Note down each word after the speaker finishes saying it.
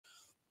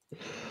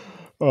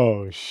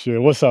Oh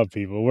shit. What's up,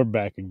 people? We're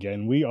back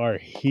again. We are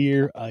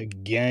here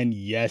again.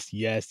 Yes,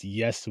 yes,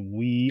 yes,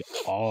 we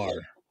are.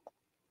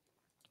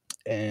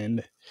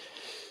 And,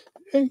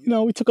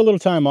 we took a little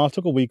time off,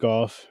 took a week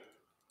off.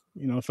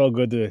 It felt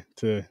good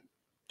to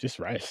just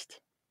rest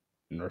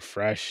and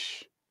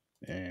refresh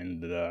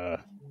and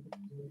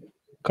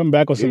come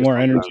back with some Need it more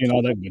energy sometimes. and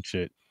all that good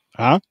shit.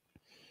 Huh?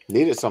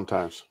 Need it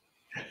sometimes.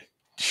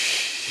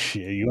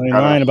 Shit, you ain't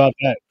lying about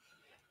that.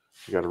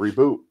 You got to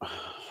reboot.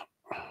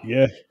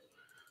 Yeah,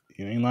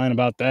 you ain't lying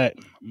about that.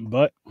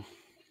 But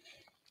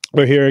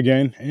we're here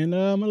again, and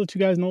I'm gonna let you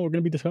guys know what we're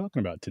gonna be talking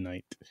about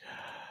tonight.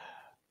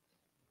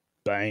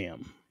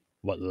 Bam.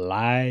 What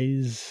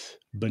lies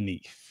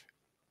beneath.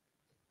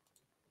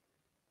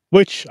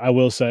 Which I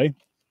will say,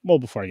 well,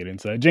 before I get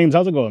into that, James,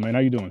 how's it going, man?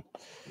 How you doing?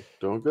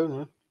 Doing good,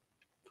 man.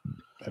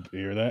 Happy to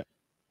hear that.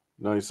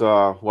 Nice.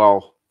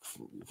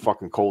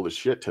 Fucking cold as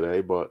shit today,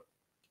 but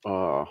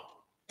other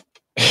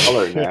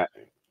than that,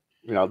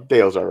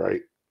 Dale's all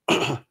right.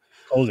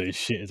 Cold as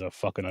shit is a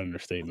fucking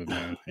understatement,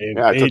 man.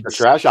 Yeah, I took the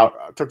trash out.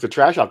 I took the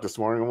trash out this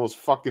morning. Almost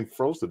fucking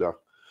froze to death.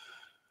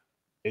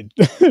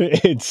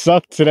 It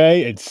sucked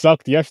today. It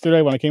sucked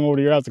yesterday when I came over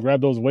to your house to grab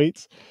those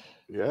weights.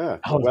 Yeah,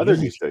 the weather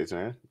these days,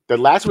 man. The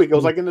last week it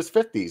was like in the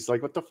 50s.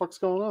 Like, what the fuck's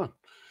going on?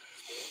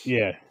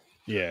 Yeah,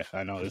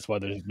 I know this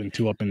weather's been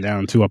too up and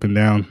down, too up and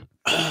down.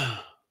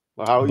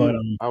 Well, how are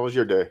you? How was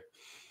your day?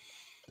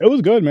 It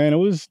was good, man.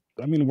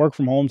 Work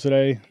from home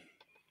today.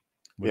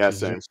 Yeah,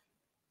 same.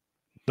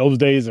 Those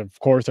days, of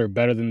course, are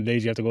better than the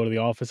days you have to go to the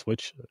office,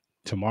 which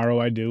tomorrow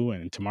I do,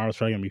 and tomorrow's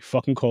probably gonna be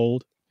fucking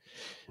cold.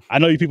 I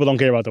know you people don't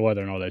care about the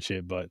weather and all that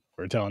shit, but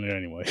we're telling it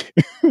anyway.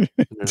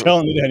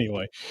 Telling it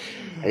anyway.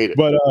 Hate it.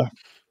 But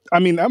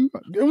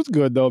it was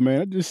good though,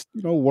 man. I just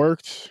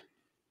worked,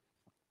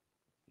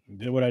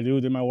 did what I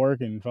do, did my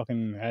work, and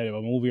fucking had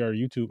a movie or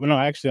YouTube. Well, no,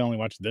 actually, I only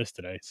watched this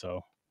today,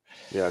 so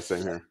yeah,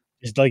 same here.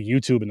 It's like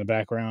YouTube in the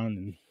background,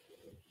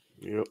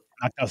 and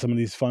knocked out some of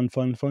these fun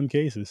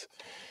cases.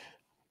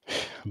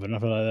 But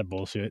enough of that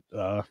bullshit.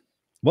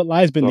 What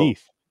lies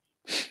beneath?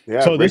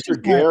 So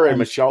Richard Gere and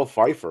Michelle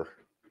Pfeiffer.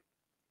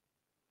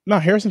 No,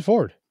 Harrison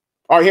Ford.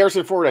 Oh,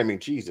 Harrison Ford. I mean,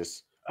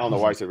 Jesus. I don't know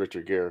why I said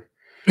Richard Gere.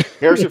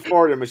 Harrison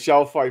Ford and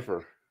Michelle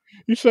Pfeiffer.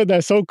 You said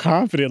that so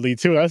confidently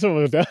too. That's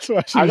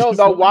what I don't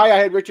know why I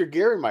had Richard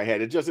Gere in my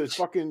head. It just his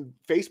fucking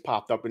face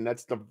popped up, and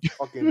that's the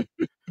fucking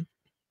the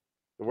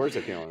words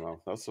that came out of my mouth.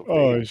 That's so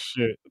oh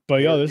shit!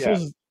 But yo,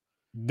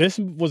 this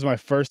was my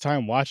first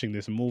time watching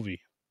this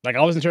movie. Like,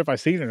 I wasn't sure if I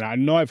seen it. I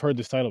know I've heard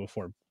this title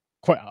before,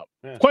 quite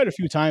a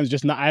few times.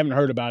 Just I haven't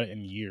heard about it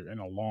in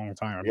a long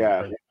time.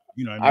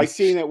 I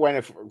seen it when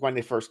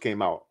it first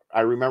came out. I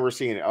remember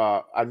seeing it.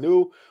 I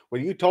knew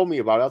when you told me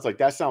about it, I was like,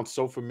 that sounds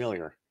so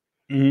familiar.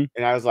 Mm-hmm.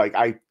 And I was like,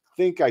 I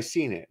think I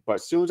seen it. But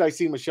as soon as I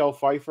see Michelle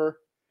Pfeiffer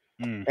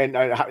and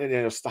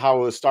how it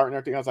was starting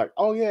everything, I was like,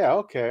 oh yeah,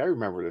 okay, I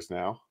remember this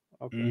now.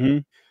 Okay.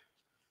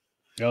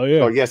 Mm-hmm. Oh yeah.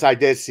 So yes, I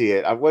did see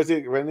it. When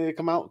did it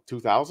come out?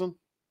 2000?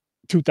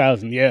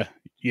 2000, yeah.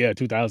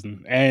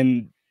 2000.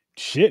 And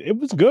shit, it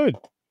was good.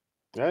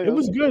 Yeah, it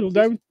was good. We'll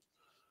dive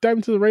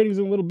into the ratings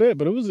in a little bit,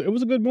 but it was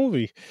a good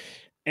movie.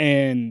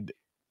 And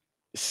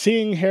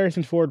seeing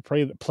Harrison Ford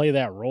play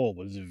that role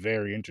was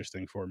very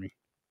interesting for me.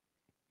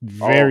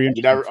 Very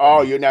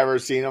interesting. You never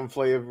seen him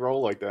play a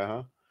role like that,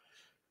 huh?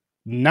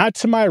 Not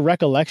to my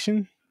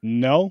recollection,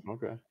 no.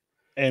 Okay.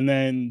 And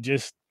then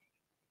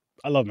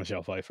I love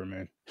Michelle Pfeiffer,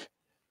 man.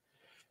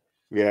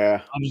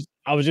 Yeah.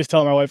 I was just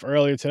telling my wife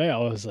earlier today, I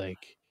was like,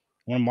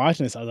 when I'm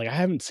watching this, I was like, I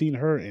haven't seen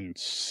her in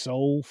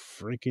so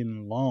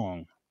freaking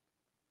long.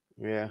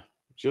 Yeah.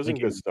 She was in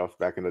good stuff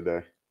back in the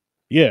day.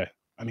 Yeah.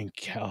 I mean,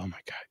 oh my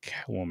God,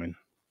 Catwoman.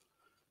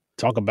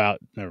 Talk about,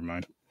 never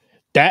mind.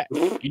 That,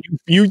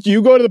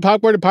 you go to the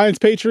Popcorn and Pines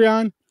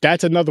Patreon,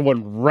 that's another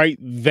one right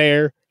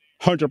there,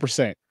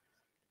 100%.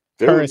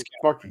 Dude,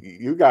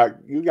 you got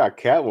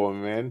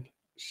Catwoman, man.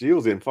 She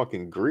was in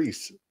fucking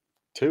Grease,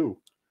 too.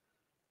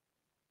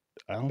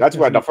 That's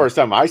why the first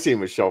time I seen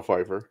Michelle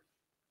Pfeiffer.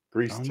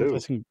 Grease 2. I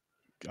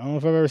don't know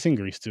if I've ever seen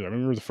Grease 2. I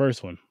remember the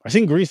first one. I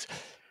seen Grease.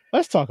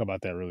 Let's talk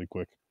about that really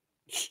quick.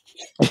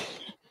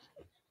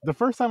 The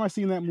first time I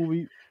seen that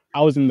movie,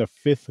 I was in the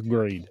 5th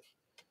grade.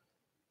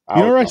 You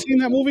know where I seen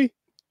that movie?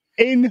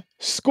 In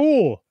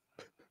school.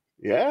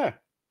 Yeah.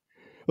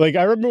 Like,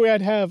 I remember we had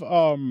to have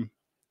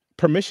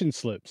permission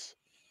slips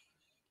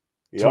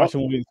to watch a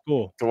movie in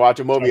school. To watch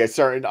a movie at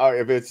certain,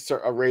 if it's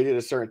rated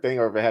a certain thing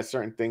or if it has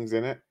certain things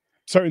in it.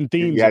 Certain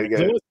themes.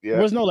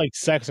 There was no like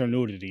sex or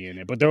nudity in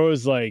it, but there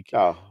was like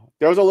there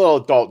was a little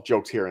adult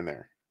jokes here and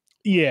there.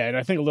 Yeah, and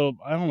I think a little.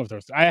 I don't know if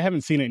there's. I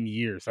haven't seen it in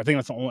years. I think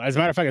that's the only. As a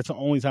matter of fact, it's the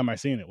only time I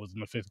seen it was in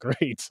the 5th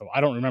grade. So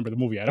I don't remember the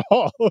movie at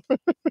all.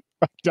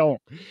 I don't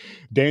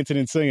dancing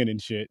and singing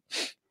and shit.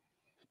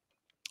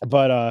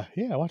 But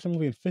yeah, I watched the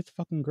movie in 5th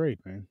fucking grade,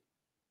 man.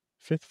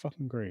 5th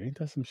fucking grade. Ain't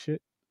that some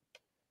shit?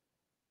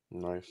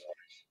 Nice.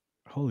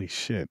 Holy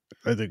shit!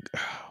 I think.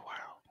 Oh,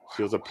 wow.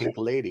 She was a pink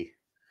lady.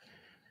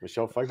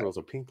 Michelle Pfeiffer was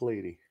a pink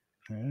lady.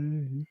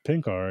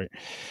 Pink, all right.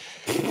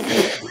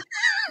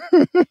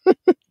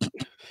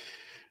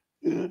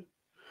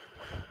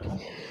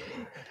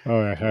 All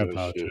right, I Shit.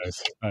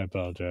 apologize. I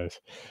apologize.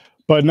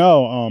 But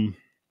no,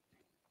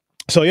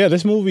 so yeah,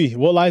 this movie,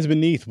 What Lies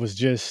Beneath, was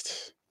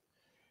just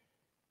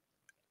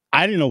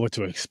I didn't know what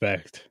to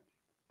expect.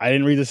 I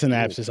didn't read the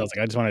synopsis. I was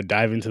like, I just want to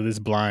dive into this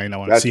blind. I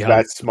want to see how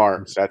That's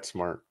smart. That's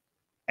smart.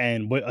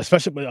 and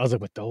especially I was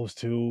like with those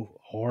two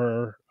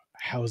horror,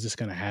 how is this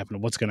gonna happen?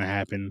 What's gonna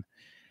happen?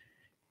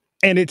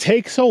 And it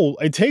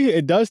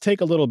does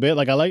take a little bit.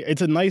 Like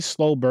it's a nice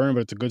slow burn,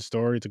 but it's a good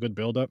story. It's a good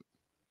build up.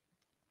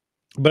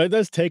 But it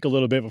does take a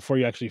little bit before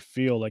you actually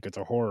feel like it's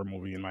a horror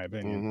movie, in my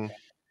opinion. Mm-hmm.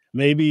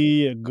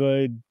 Maybe a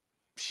good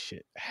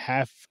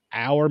half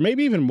hour,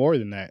 maybe even more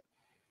than that.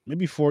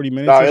 Maybe 40 No,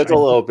 minutes. it's a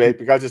little bit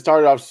because it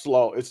started off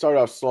slow. It started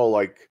off slow,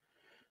 like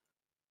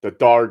the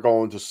daughter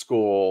going to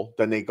school.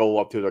 Then they go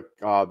up to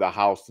the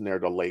house near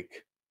the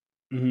lake.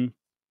 Mm-hmm.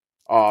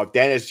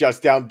 Then it's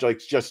just down, like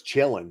just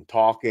chilling,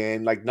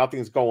 talking, like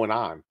nothing's going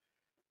on.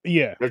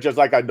 Yeah, They're just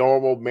like a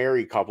normal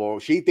married couple.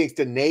 She thinks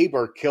the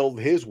neighbor killed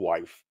his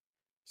wife.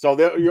 So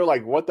you're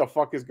like, what the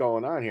fuck is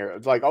going on here?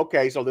 It's like,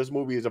 okay, so this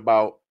movie is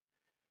about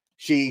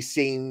she's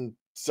seen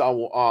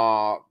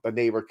the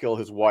neighbor kill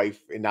his wife,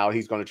 and now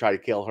he's going to try to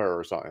kill her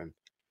or something.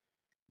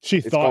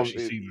 she thought she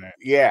seen that.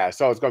 Yeah,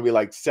 so it's going to be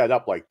like set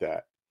up like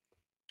that.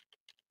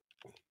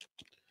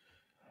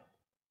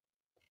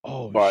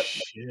 Oh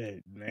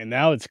shit! And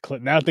now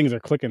now things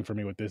are clicking for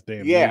me with this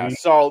damn movie.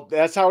 So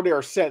that's how they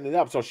are setting it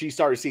up. So she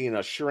started seeing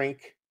a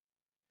shrink.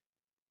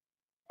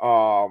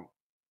 Because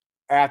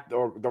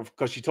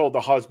she told the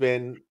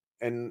husband,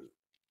 and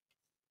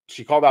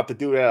she called out the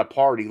dude at a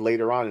party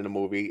later on in the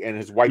movie, and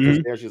his wife was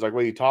there. She's like,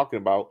 "What are you talking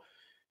about?"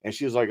 And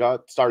she was like,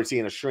 started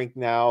seeing a shrink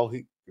now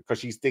because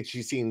she thinks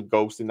she's seen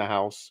ghosts in the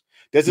house.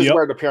 This is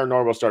where the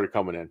paranormal started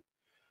coming in.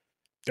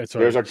 That's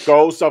right. There's a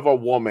ghost of a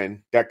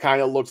woman that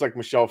kind of looks like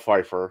Michelle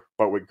Pfeiffer,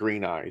 but with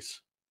green eyes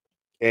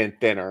and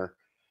thinner,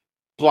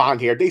 blonde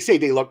hair. They say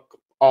they look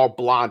all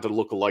blonde to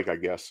look alike, I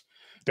guess.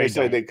 They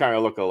say they kind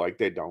of look alike.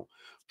 They don't.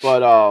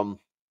 But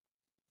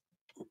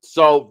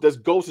so this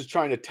ghost is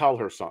trying to tell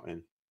her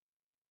something.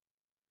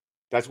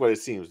 That's what it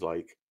seems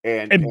like.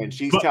 And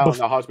she's telling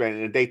the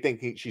husband, and they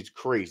think she's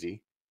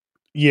crazy.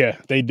 Yeah,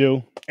 they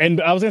do.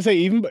 And I was gonna say,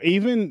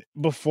 even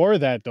before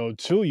that though,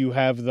 too, you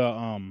have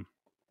the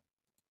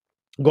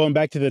going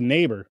back to the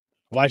neighbor.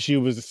 Why she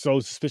was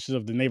so suspicious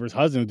of the neighbor's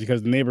husband,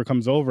 because the neighbor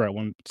comes over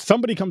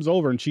somebody comes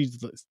over and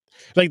she's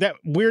like that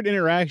weird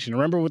interaction.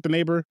 Remember with the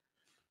neighbor?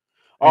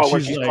 Oh,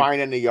 when she's crying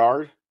in the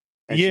yard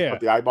and she yeah,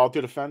 put the eyeball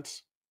through the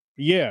fence?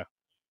 Yeah.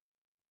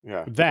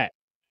 Yeah. That.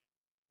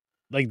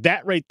 Like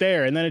that right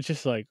there. And then it's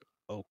just like,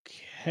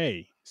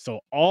 okay. So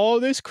all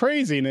this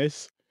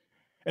craziness,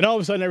 and all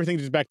of a sudden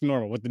everything's just back to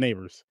normal with the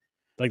neighbors.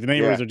 Like the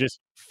neighbors are just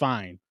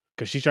fine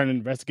because she's trying to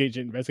investigate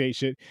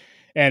shit.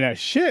 And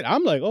shit,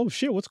 I'm like, oh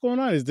shit, what's going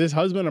on? Is this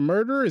husband a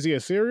murderer? Is he a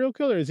serial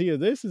killer? Is he a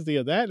this? Is he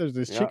a that? There's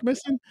this chick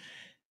missing.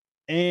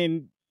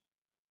 And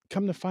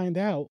come to find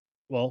out,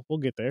 well, we'll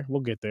get there.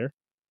 We'll get there.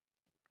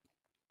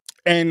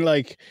 And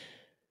like,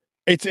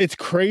 it's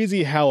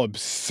crazy how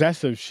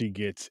obsessive she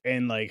gets,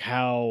 and like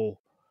how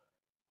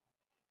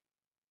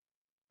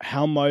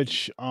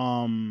much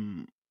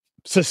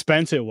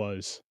suspense it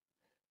was.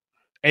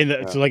 And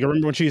so like I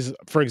remember when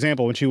for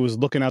example, when she was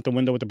looking out the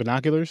window with the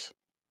binoculars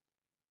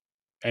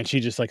and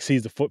she just like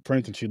sees the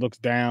footprints and she looks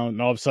down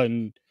and all of a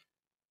sudden,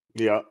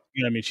 you know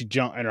what I mean, she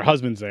jumped and her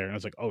husband's there and I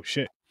was like, oh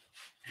shit.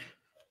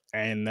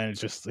 And then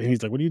it's just, and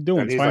he's like, what are you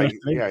doing? And he's like,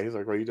 he's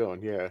like, what are you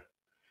doing? Yeah.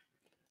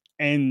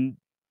 And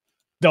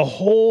the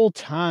whole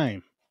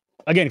time,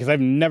 again, because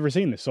I've never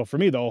seen this. So for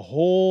me, the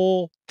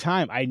whole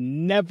time, I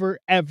never,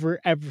 ever,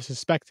 ever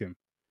suspect him.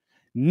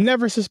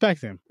 Never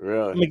suspect him.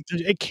 Really? Like,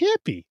 it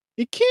can't be.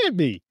 It can't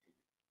be.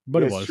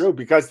 But it was true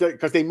because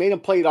they made him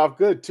play it off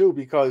good too.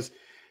 Because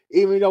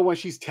even though when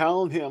she's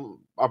telling him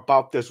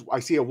about this,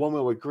 I see a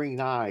woman with green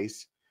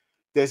eyes,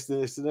 this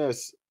and this and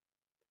this,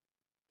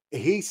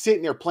 he's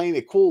sitting there playing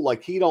it cool,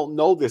 like he don't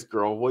know this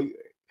girl.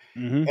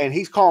 And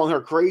he's calling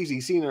her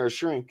crazy, seeing her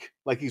shrink,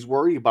 like he's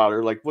worried about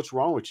her. Like, what's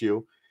wrong with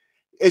you?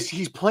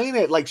 He's playing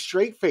it like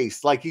straight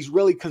face, like he's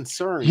really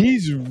concerned.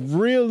 He's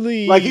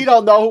really like he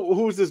don't know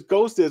who this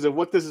ghost is and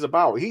what this is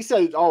about. He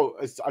said, "Oh,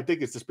 I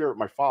think it's the spirit of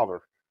my father,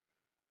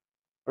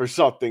 or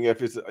something."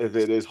 If it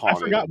is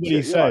haunted, I forgot what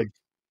he said,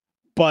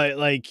 but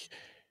like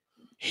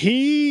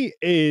he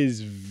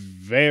is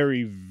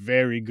very,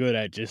 very good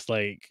at just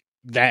like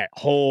that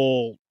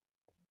whole.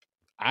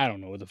 I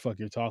don't know what the fuck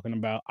you're talking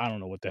about. I don't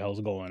know what the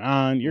hell's going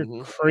on.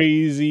 You're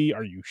crazy.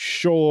 Are you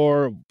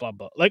sure? Blah,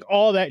 blah. Like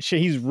all that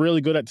shit. He's really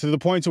good at, to the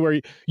point to where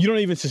you don't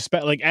even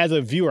suspect, like as a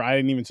viewer, I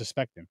didn't even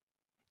suspect him.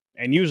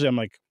 And usually I'm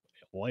like,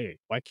 wait,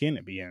 why can't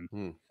it be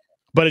him?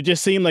 But it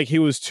just seemed like he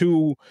was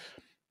too,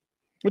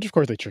 which of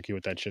course they trick you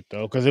with that shit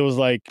though. Cause it was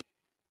like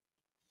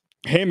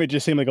him. It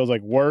just seemed like it was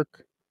like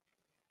work,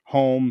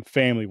 home,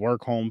 family,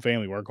 work, home,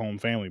 family, work, home,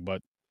 family.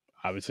 But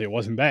obviously it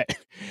wasn't that.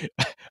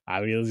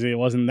 Obviously it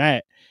wasn't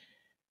that.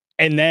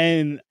 And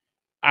then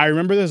I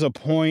remember there's a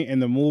point in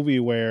the movie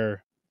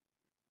where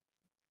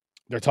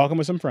they're talking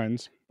with some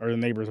friends or the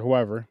neighbors or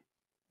whoever.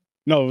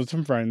 No, it was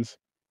some friends.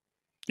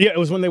 Yeah, it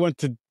was when they went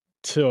to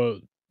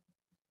to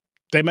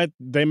they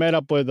met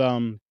up with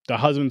the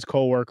husband's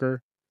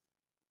coworker,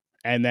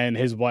 and then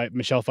his wife,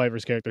 Michelle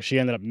Pfeiffer's character. She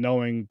ended up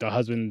knowing the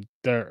husband,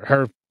 she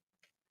ended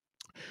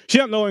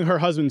up knowing her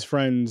husband's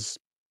friend's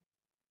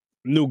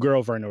new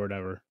girlfriend or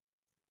whatever.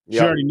 She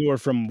already knew her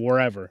from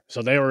wherever,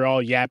 so they were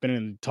all yapping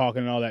and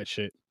talking and all that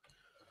shit.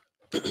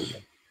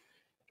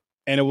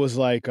 And it was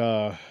like,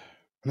 no,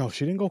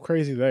 she didn't go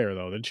crazy there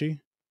though, did she?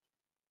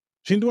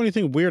 She didn't do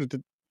anything weird.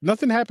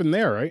 Nothing happened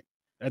there, right?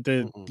 At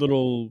the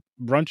little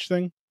brunch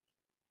thing.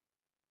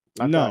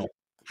 No.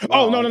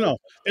 Oh, no.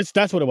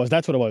 That's what it was.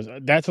 That's what it was.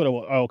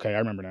 Oh, okay, I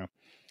remember now.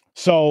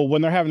 So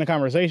when they're having a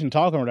conversation,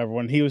 talking or whatever,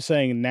 when he was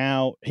saying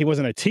now he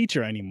wasn't a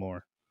teacher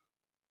anymore.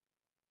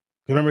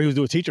 Remember, he was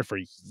doing a teacher for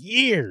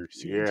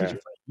years.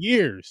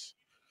 Years.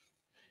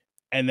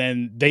 And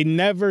then they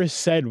never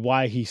said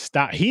why he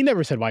stopped. He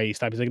never said why he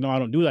stopped. He's like, no, I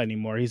don't do that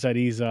anymore. He said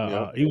he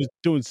was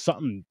doing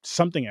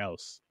something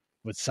else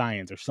with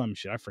science or some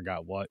shit. I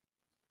forgot what.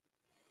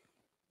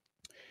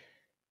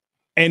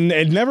 And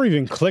it never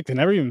even clicked. It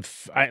never even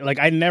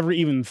I never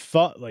even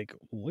thought like,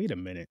 wait a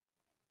minute.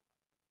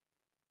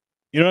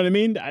 You know what I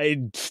mean?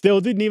 I still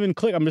didn't even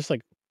click. I'm just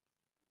like,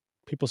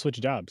 people switch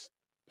jobs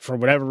for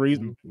whatever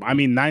reason. I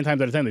mean, 9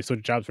 times out of 10 they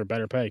switch jobs for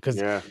better pay because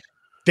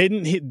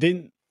they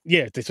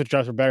switch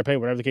jobs for better pay,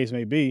 whatever the case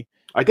may be.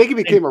 I think he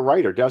became a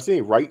writer. Doesn't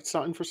he write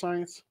something for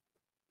science?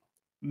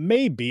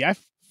 Maybe I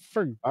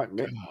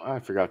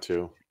forgot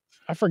too.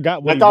 I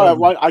forgot what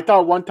I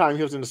thought one time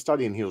he was in the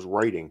study and he was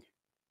writing.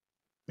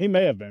 He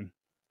may have been.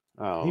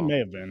 Oh, he may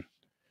have been.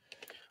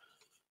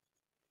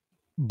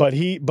 But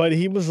he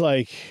was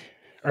like,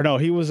 or no,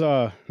 he was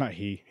not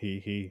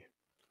he.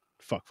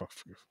 Fuck.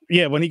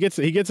 Yeah, when he gets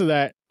to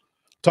that,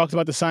 talks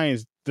about the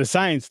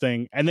science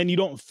thing, and then you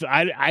don't.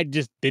 I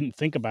just didn't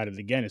think about it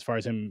again as far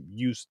as him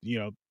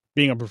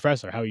being a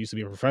professor, how he used to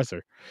be a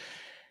professor.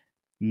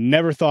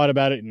 Never thought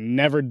about it.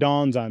 Never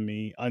dawns on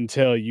me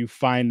until you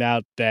find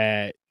out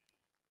that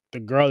the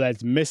girl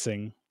that's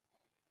missing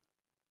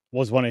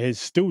was one of his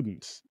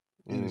students.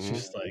 And it's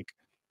just like,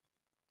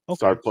 okay.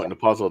 Start putting the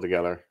puzzle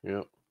together.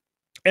 Yeah.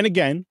 And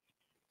again,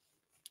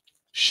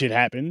 shit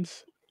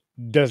happens.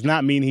 Does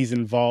not mean he's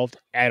involved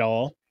at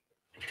all.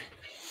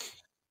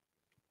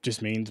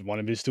 Just means one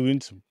of his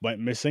students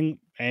went missing,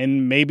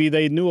 and maybe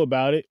they knew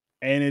about it.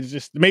 And it's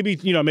just maybe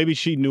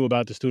she knew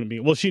about the student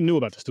being. Well, she knew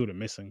about the student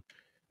missing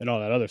and all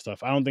that other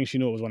stuff. I don't think she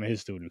knew it was one of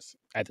his students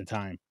at the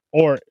time.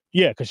 Or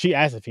because she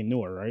asked if he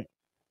knew her, right?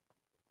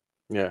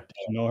 Yeah. Did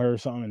you know her or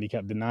something? And he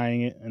kept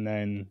denying it, and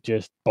then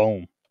just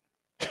boom.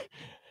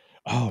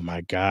 Oh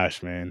my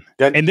gosh, man!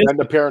 Then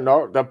the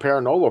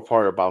paranormal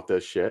part about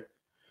this shit.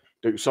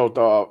 So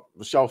the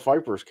Michelle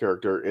Pfeiffer's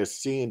character is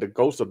seeing the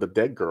ghost of the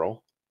dead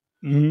girl.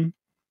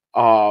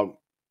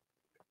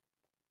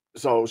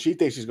 So she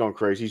thinks she's going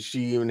crazy.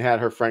 She even had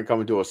her friend come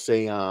and do a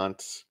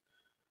seance.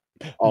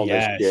 All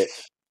this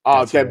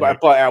shit.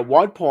 But at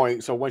one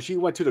point, so when she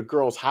went to the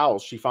girl's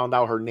house, she found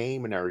out her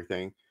name and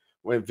everything.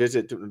 Went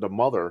visit the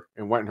mother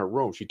and went in her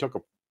room. She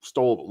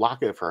stole a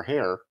locket of her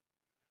hair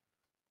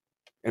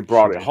and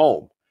brought it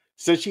home.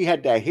 Since she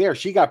had that hair,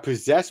 she got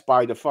possessed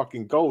by the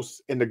fucking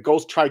ghost, and the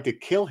ghost tried to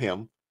kill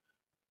him.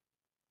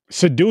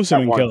 Seduce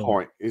him and kill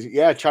him.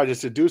 Yeah, tried to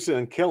seduce him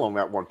and kill him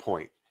at one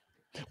point.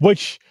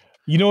 Which,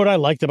 you know what I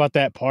liked about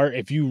that part?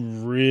 If you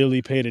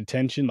really paid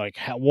attention, like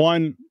oh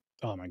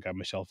my God,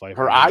 Michelle Pfeiffer.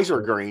 Her eyes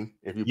are green,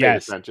 if you paid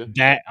attention.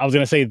 That I was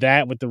going to say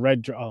that with the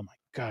red. Oh my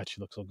God,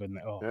 she looks so good in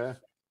that. Oh. Yeah.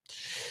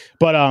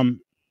 But,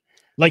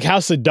 like how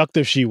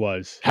seductive she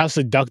was,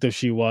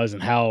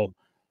 and how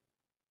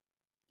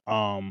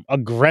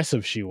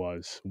aggressive she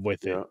was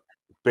with it.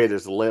 Bit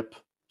his lip,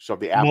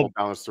 shoved the apple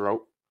down his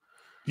throat.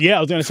 Yeah,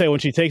 I was gonna say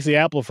when she takes the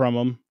apple from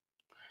him,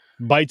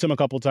 bites him a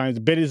couple times,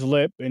 bit his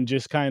lip, and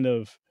just kind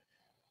of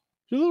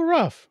she's a little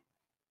rough,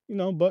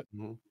 but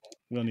we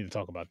don't need to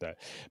talk about that.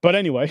 But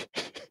anyway,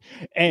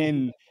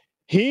 and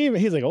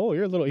he's like, oh,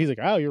 he's like,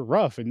 oh, you're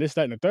rough, and this,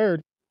 that, and the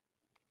third.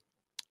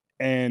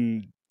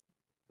 And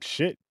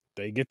shit,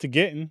 they get to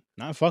getting,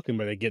 not fucking,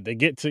 but they get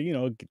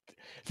to,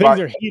 things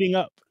are heating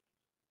up.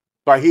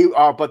 But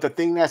but the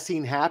thing that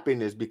scene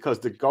happened is because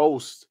the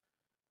ghost,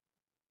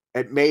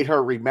 it made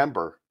her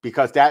remember,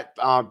 because that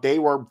they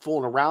were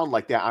fooling around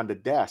like that on the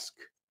desk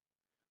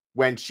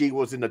when she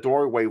was in the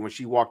doorway when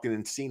she walked in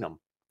and seen him.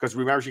 Because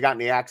remember, she got in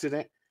the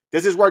accident.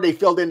 This is where they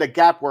filled in the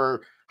gap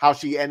where how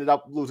she ended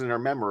up losing her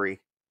memory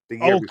the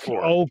year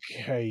before.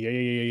 Okay,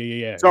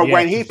 yeah. So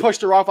when he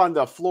pushed her off on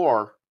the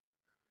floor,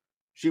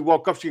 she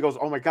woke up. She goes,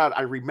 "Oh my God,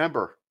 I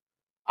remember.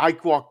 I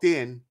walked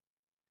in,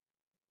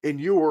 and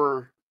you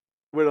were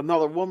with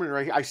another woman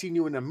right here. I seen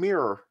you in the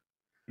mirror,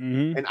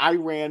 and I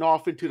ran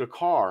off into the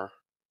car,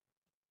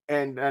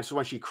 and that's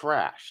when she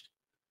crashed."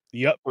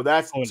 Yep.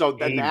 So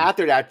then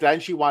after that,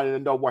 then she wanted to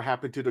know what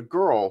happened to the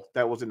girl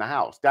that was in the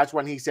house. That's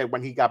when he said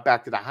when he got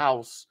back to the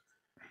house,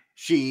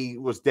 she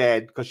was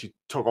dead because she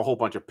took a whole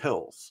bunch of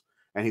pills,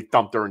 and he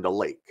dumped her in the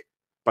lake.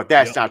 But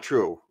that's not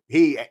true.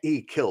 He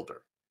killed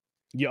her.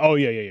 Yeah. Oh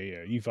yeah.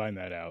 You find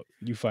that out.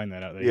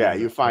 Yeah,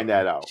 you find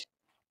that out.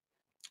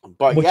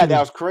 But that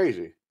was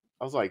crazy.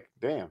 I was like,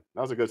 damn,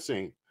 that was a good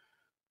scene.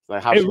 It's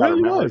like how It she got her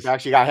really memories was.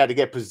 back. She had to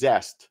get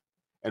possessed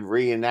and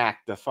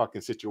reenact the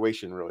fucking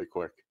situation really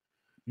quick.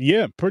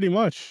 Yeah, pretty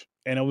much.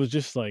 And it was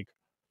just like,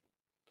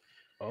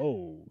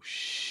 oh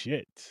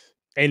shit.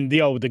 And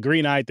the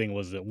green eye thing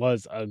was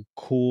a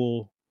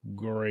cool,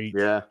 great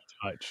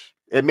touch.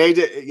 It made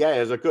it, yeah,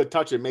 it was a good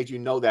touch. It made you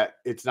know that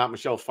it's not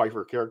Michelle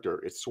Pfeiffer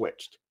character. It's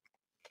switched.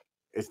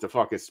 It's the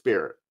fucking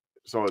spirit.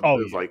 So it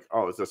was like,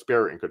 oh, it's the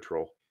spirit in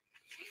control.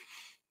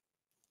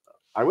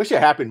 I wish it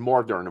happened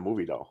more during the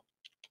movie, though.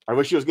 I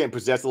wish she was getting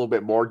possessed a little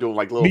bit more, doing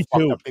like little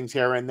fucked up things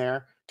here and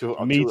there to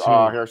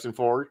Harrison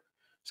Ford's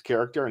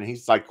character, and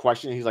he's like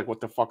questioning. He's like,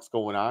 "What the fuck's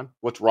going on?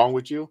 What's wrong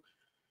with you?"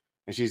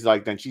 And she's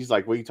like, "What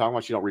are you talking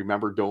about? She don't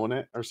remember doing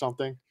it or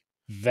something."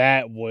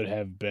 That would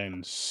have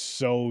been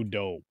so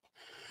dope.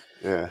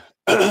 Yeah.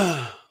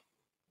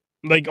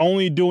 Like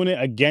only doing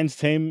it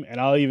against him, and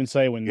I'll even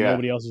say when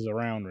nobody else is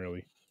around,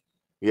 really.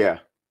 Yeah.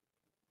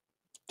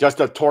 Just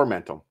to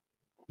torment him.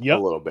 Yep.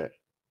 A little bit.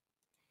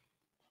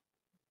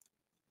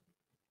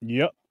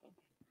 Yep.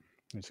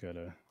 Just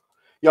gotta.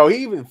 Yo,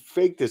 he even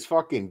faked his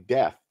fucking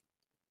death.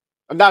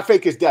 Not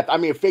fake his death. I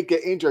mean, fake an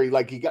injury,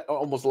 like he got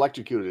almost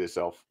electrocuted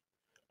himself.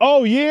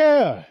 Oh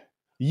yeah,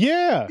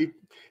 yeah.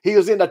 He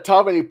was in the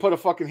tub and he put a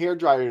fucking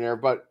hairdryer in there,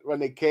 but when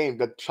they came,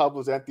 the tub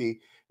was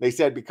empty. They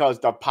said because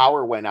the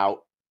power went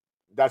out,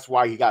 that's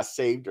why he got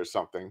saved or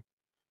something.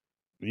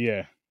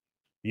 Yeah.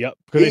 Yep.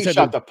 Because he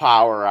shut the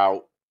power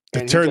out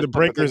to turn the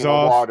breakers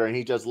off. Water, and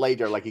he just laid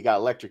there like he got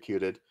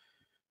electrocuted.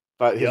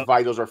 But his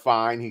vitals are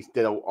fine. He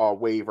did a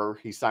waiver.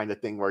 He signed a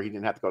thing where he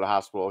didn't have to go to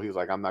hospital. He was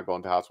like, I'm not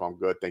going to hospital. I'm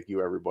good. Thank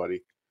you,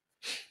 everybody.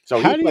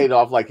 So he played it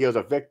off like he was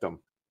a victim.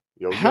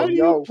 How do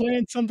you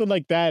plan something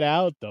like that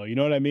out, though? You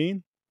know what I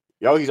mean?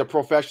 Yo, he's a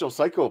professional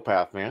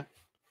psychopath, man.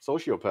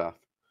 Sociopath.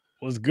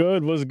 Was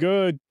good. Was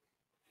good.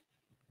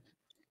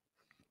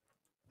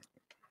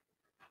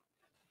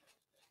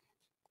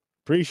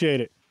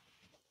 Appreciate it.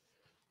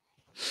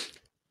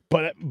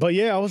 But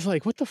yeah, I was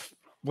like, what the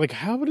like?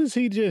 How does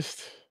he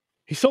just?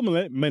 He's so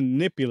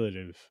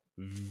manipulative,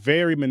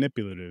 very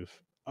manipulative.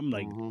 I'm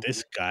like,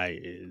 this guy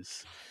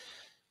is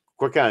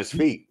quick on his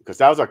feet because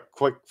that was a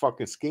quick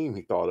fucking scheme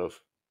he thought of.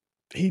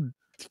 He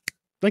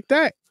like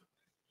that.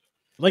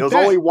 Like it was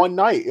only one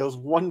night. It was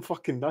one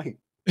fucking night.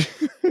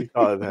 He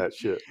thought of that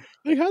shit.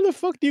 Like, how the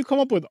fuck do you come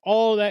up with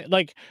all that?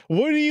 Like,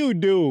 what do you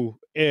do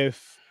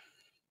if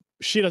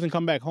she doesn't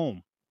come back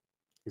home?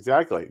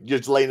 Exactly. You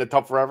just lay in the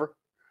tub forever.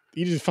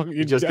 You just fucking.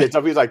 He just gets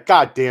up. He's like,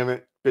 God damn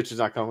it, bitch is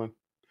not coming.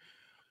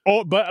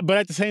 Oh, but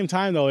at the same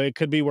time though, it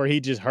could be where he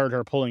just heard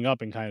her pulling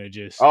up and kind of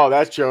just. Oh,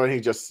 that's true. And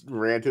he just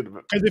ran to the.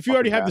 Because if you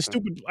already have the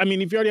stupid, I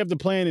mean, if you already have the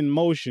plan in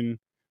motion,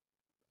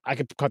 I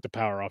could cut the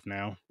power off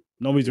now.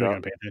 Nobody's really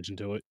gonna pay attention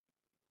to it.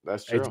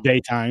 That's true. It's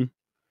daytime.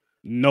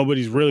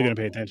 Nobody's really gonna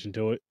pay attention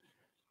to it.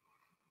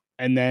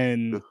 And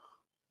then,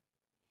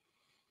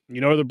 you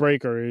know where the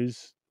breaker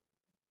is.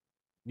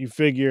 You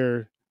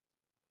figure,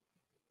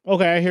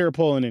 okay, I hear her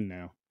pulling in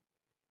now.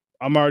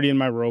 I'm already in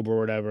my robe or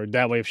whatever.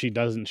 That way, if she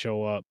doesn't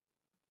show up,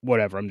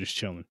 whatever, I'm just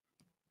chilling.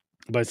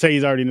 But say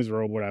he's already in his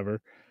robe,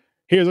 whatever.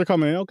 Here's her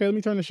coming in. Okay, let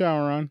me turn the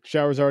shower on.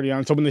 Shower's already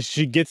on. So when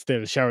she gets there,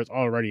 the shower's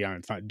already on.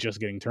 It's not just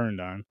getting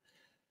turned on.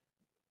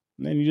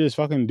 And then you just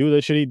fucking do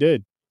the shit he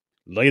did.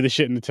 Lay the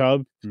shit in the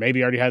tub.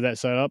 Maybe already had that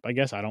set up. I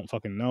guess I don't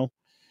fucking know.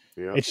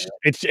 Yeah.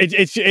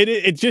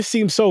 It just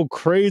seems so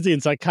crazy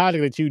and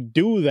psychotic that you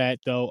do that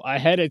though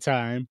ahead of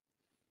time.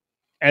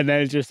 And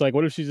then it's just like,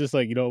 what if she's just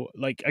like, you know,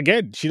 like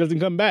again, she doesn't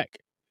come back,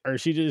 or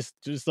she just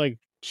like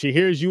she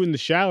hears you in the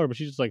shower, but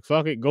she's just like,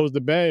 fuck it, goes to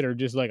bed, or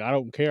just like, I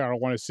don't care, I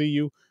don't want to see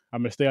you.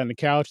 I'm gonna stay on the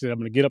couch, then I'm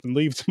gonna get up and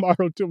leave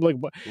tomorrow too. Like,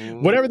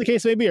 whatever the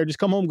case may be, or just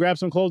come home, grab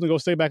some clothes, and go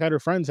stay back at her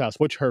friend's house.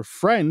 Which her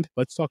friend,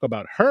 let's talk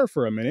about her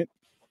for a minute.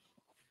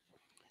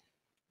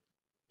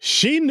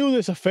 She knew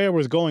this affair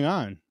was going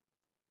on.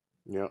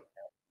 Yeah.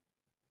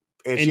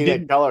 And she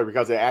didn't tell her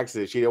because of the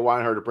accident. She didn't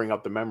want her to bring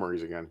up the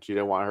memories again. She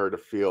didn't want her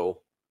to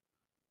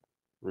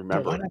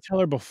remember. Why not tell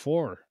her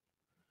before?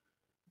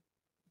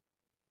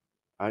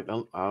 I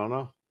don't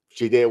know.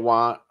 She didn't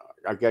want,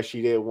 I guess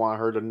she didn't want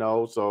her to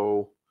know,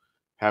 so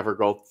have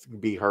her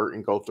be hurt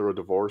and go through a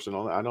divorce and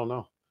all that. I don't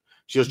know.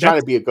 She was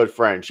trying to be a good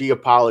friend. She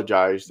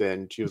apologized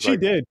and she was she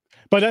did.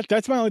 But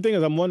that's my only thing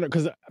is I'm wondering,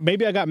 because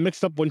maybe I got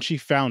mixed up when she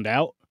found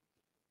out.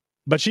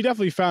 But she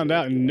definitely found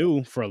out and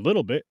knew for a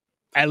little bit.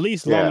 At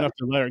least long enough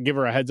to give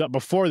her a heads up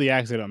before the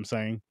accident, I'm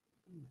saying.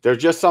 There's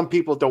just some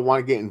people don't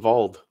want to get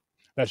involved.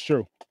 That's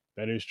true.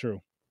 That is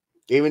true.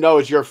 Even though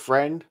it's your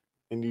friend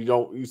and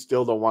you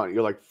still don't want,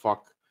 you're like,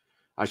 fuck,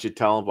 I should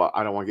tell him, but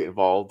I don't want to get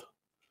involved.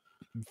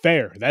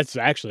 Fair. That's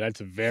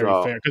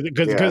very fair.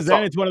 Because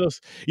then it's one of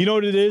those, you know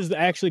what it is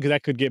actually, because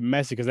that could get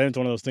messy, because then it's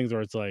one of those things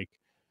where it's like,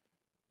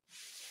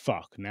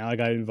 fuck, now I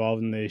got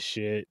involved in this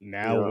shit.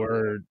 Now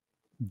we're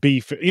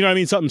beef, you know what I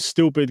mean? Something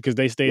stupid because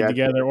they stayed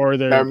together, or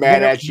they're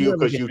mad at you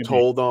because you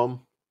told them.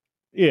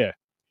 Yeah.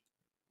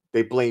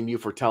 They blame you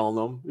for telling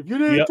them. If you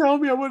didn't tell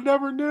me, I would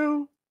never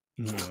knew.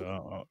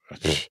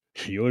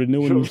 You would have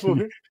knew when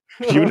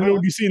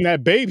you seen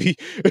that baby.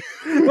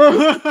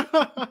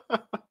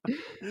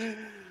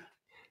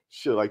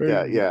 Shit like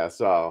that. Yeah.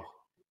 So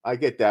I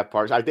get that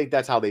part. I think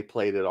that's how they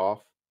played it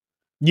off.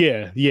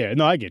 Yeah. Yeah.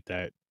 No, I get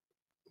that.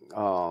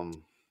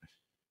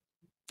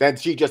 Then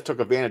she just took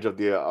advantage of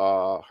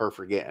the her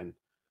forgetting.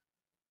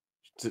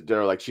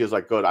 They're like, she was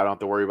like, good, I don't have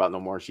to worry about no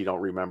more. She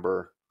don't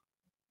remember.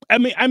 I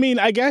mean,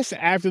 I guess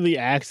after the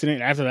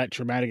accident, after that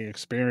traumatic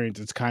experience,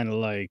 it's kind of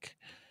like,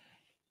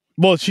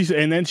 well,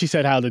 and then she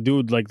said how the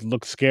dude like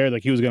looked scared,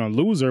 like he was gonna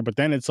lose her. But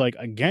then it's like,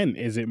 again,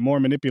 is it more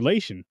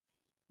manipulation?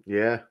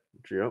 Yeah,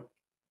 yep.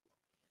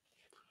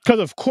 Because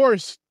of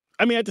course,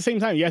 I mean, at the same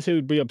time, yes, it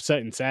would be upset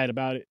and sad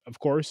about it, of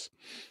course.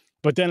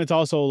 But then it's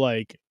also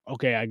like,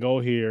 okay, I go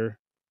here,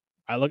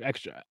 I look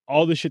extra,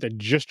 all the shit that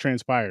just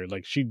transpired.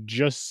 Like she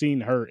just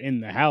seen her in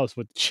the house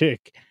with the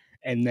chick,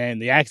 and then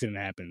the accident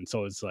happened.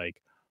 So it's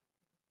like,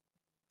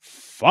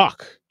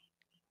 fuck.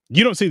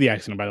 You don't see the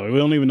accident, by the way. We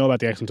don't even know about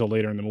the accident until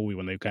later in the movie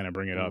when they kind of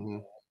bring it up.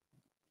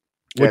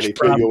 Yeah, they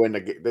fill you in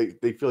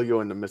they fill you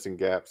in the missing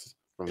gaps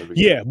from the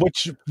beginning. Yeah,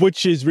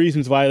 which is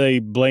reasons why they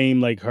blame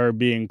like her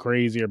being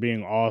crazy or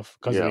being off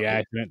because of the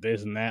accident,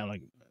 this and that.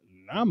 Like,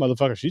 nah,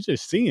 motherfucker, she's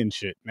just seeing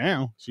shit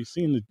now. She's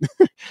seeing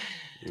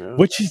the,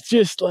 which is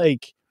just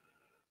like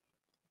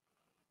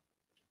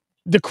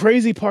the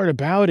crazy part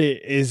about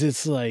it is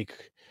it's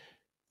like,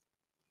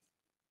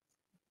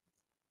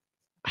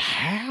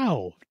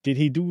 how did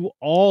he do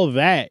all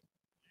that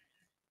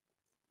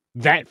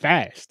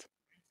fast?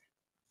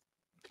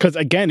 Because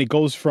again, it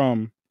goes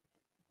from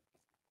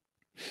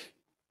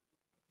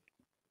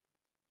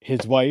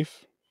his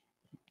wife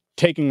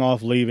taking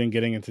off, leaving,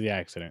 getting into the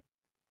accident.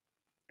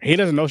 He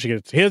doesn't know she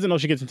gets into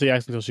the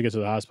accident until she gets to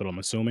the hospital, I'm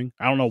assuming.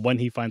 I don't know when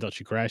he finds out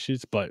she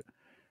crashes, but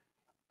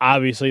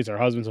obviously it's her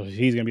husband, so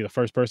he's gonna be the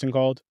first person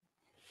called.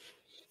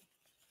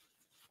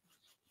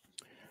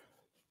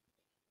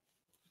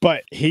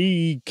 But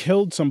he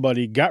killed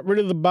somebody, got rid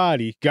of the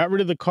body, got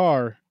rid of the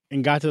car,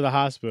 and got to the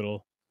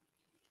hospital.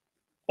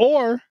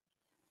 Or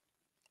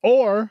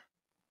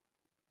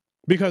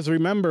because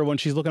remember when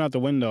she's looking out the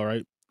window,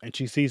 right? And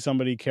she sees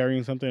somebody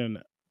carrying something,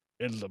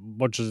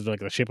 which is like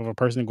the shape of a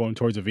person going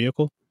towards a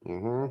vehicle.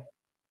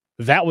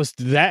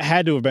 That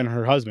had to have been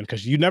her husband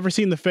because you never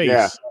seen the face.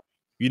 Yeah.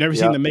 You never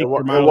seen the make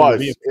or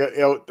model. It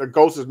was. The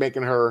ghost is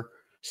making her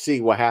see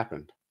what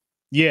happened.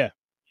 Yeah.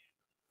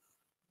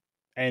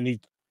 And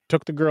he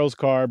took the girl's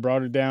car,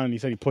 brought her down, and he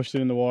said he pushed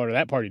it in the water.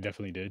 That part he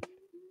definitely did.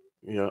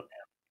 Yeah.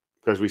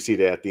 Because we see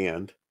that at the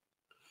end.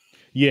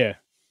 Yeah.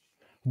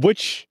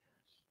 Which,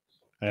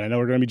 and I know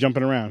we're going to be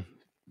jumping around,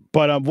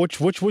 but which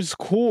was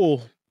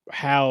cool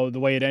how the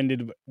way it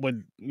ended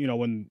with, you know,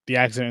 when the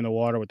accident in the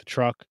water with the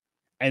truck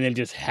and then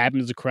just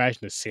happens to crash in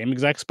the same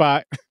exact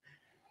spot.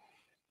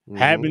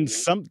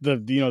 Happens well,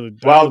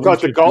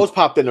 because the ghost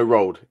popped in the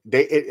road.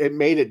 It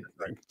made it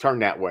turn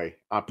that way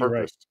on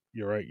purpose.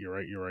 You're right.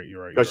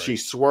 Because she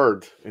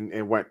swerved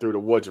and went through the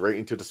woods right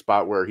into the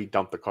spot where he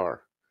dumped the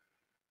car.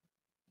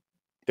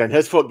 Then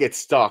his foot gets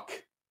stuck.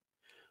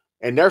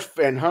 And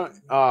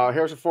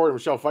Harrison Ford and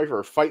Michelle Pfeiffer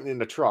are fighting in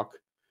the truck.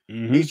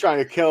 He's trying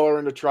to kill her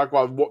in the truck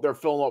while they're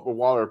filling up with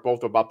water,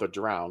 both about to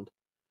drown.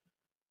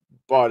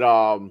 But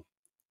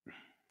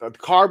the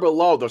car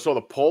below, so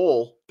the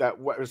pole that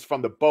was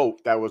from the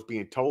boat that was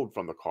being towed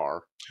from the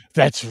car.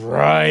 That's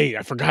right.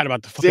 I forgot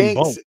about the fucking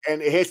boat.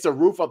 And it hits the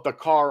roof of the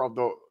car of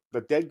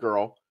the dead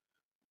girl.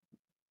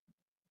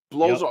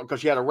 Blows up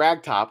because she had a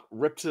rag top,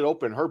 rips it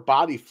open. Her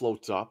body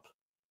floats up.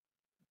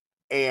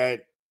 And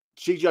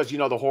she just,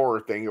 the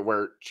horror thing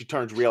where she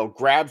turns real,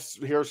 grabs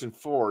Harrison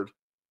Ford,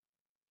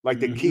 like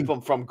to keep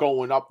him from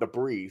going up to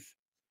breathe.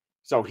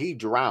 So he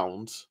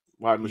drowns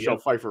while Michelle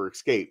Pfeiffer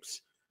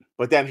escapes.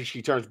 But then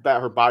she turns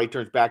back, her body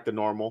turns back to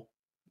normal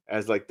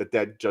as like the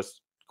dead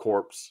just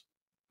corpse.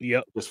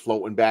 Just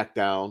floating back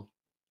down.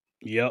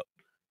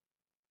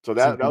 So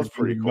that was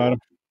pretty cool.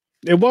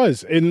 It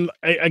was. And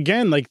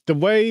again, like the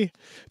way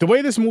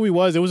this movie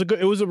was, it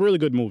was a really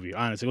good movie,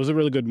 honestly. It was a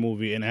really good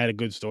movie and it had a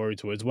good story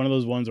to it. It's one of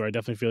those ones where I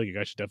definitely feel like you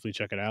guys should definitely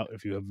check it out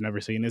if you have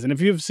never seen this. And if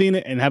you've seen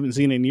it and haven't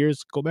seen it in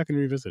years, go back and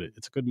revisit it.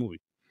 It's a good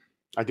movie.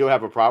 I do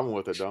have a problem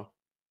with it though.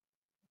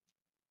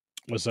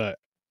 What's that?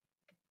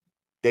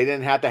 They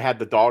didn't have to have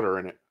the daughter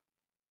in it.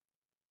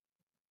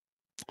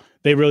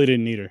 They really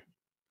didn't need her.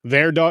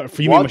 Their daughter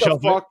for you, Michelle.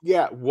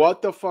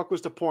 What the fuck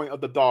was the point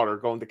of the daughter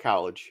going to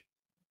college?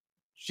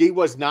 She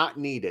was not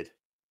needed.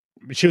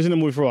 She was in the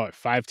movie for what,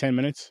 5-10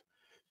 minutes?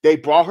 They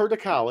brought her to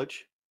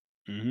college.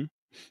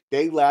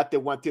 They left. They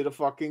went to the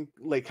fucking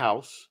lake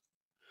house.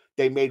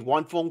 They made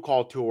one phone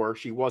call to her.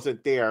 She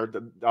wasn't there.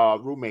 The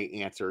roommate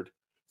answered,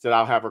 said,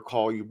 "I'll have her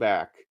call you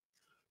back."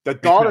 The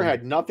daughter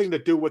had nothing to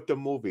do with the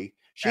movie.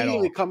 She didn't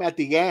even come at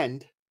the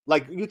end.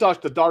 Like, you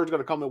thought the daughter's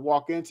going to come and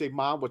walk in and say,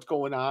 "Mom, what's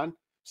going on?"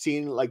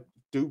 Seeing, like,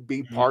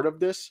 be part of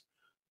this.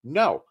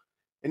 No.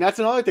 And that's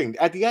another thing.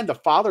 At the end, the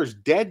father's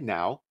dead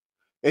now.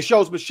 It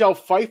shows Michelle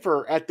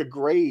Pfeiffer at the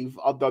grave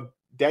of the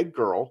dead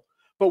girl.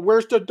 But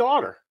where's the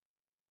daughter?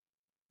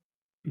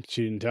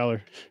 She didn't tell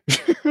her.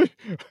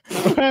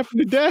 What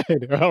happened to Dad?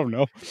 I don't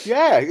know.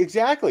 Yeah,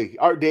 exactly.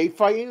 Are they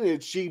fighting?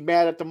 Is she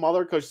mad at the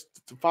mother because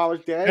the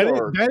father's dead?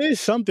 That is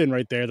something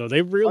right there, though.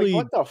 They like,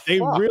 what the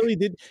fuck?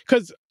 did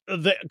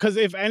because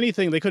if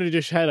anything, they could have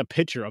just had a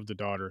picture of the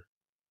daughter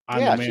on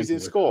the Yeah, she's in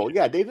mantle. school.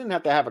 Yeah, they didn't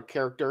have to have a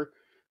character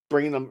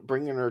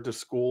bringing her to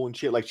school and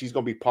shit like she's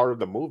gonna be part of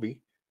the movie.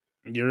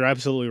 You're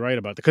absolutely right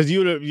about that because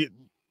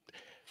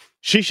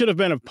she should have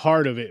been a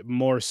part of it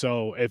more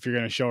so if you're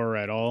gonna show her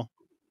at all.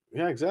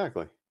 Yeah,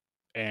 exactly.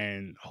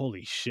 And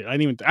holy shit,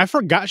 I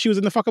forgot she was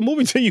in the fucking movie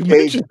until you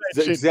mentioned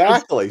that shit.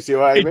 Exactly. See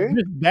what I mean?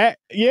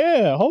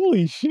 Yeah,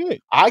 holy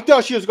shit. I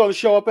thought she was going to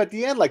show up at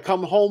the end, like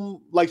come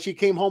home, like she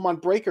came home on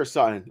break or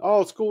something.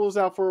 Oh, school was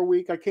out for a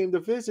week. I came to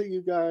visit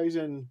you guys,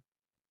 and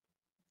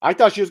I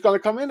thought she was going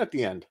to come in at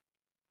the end.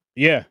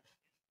 Yeah.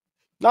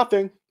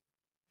 Nothing.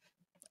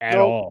 At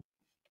all.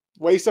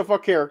 Waste of a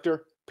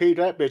character. Paid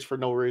that bitch for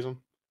no reason.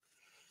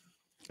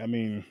 I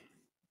mean,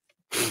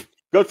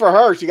 good for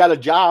her. She got a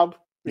job.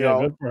 You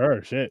know, good for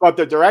her. Shit. But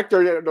the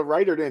director, the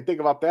writer didn't think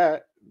about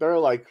that. They're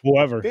like,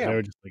 whoever. Damn, they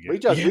were just like,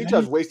 we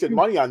just wasted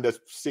money on this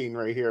scene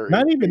right here.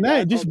 Not even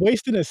that. Just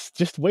wasting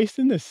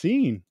the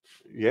scene.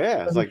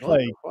 Yeah, it's like,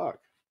 what the fuck?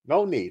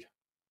 No need.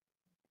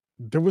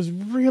 There was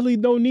really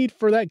no need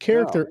for that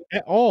character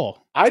at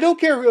all. I don't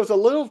care if it was a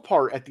little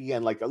part at the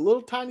end, like a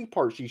little tiny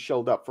part she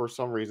showed up for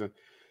some reason.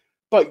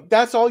 But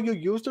that's all you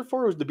used her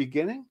for was the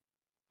beginning?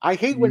 I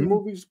hate when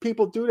movies,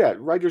 people do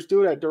that. Writers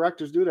do that.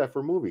 Directors do that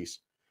for movies.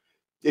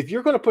 If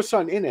you're going to put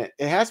something in it,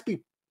 it has to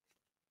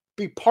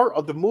be part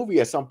of the movie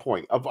at some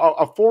point, of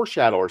a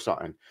foreshadow or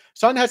something.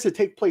 Something has to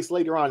take place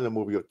later on in the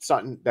movie with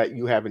something that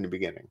you have in the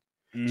beginning,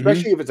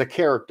 especially if it's a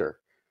character.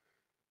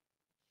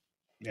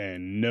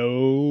 And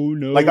no,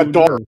 like a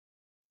daughter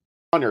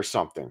or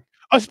something.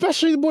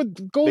 Especially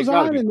what goes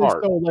on in this,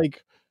 though,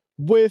 like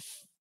with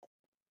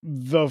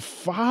the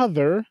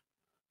father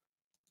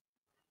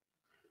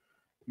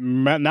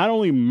not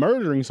only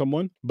murdering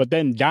someone, but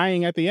then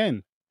dying at the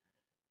end.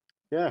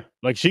 Yeah.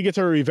 Like she gets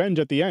her revenge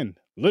at the end.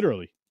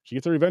 Literally. She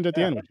gets her revenge at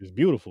the end, which is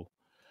beautiful.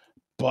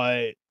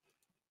 But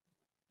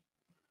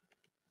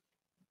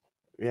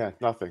yeah,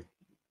 nothing.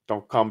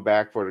 Don't come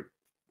back for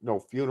no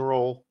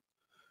funeral.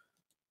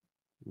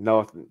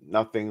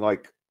 Nothing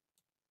like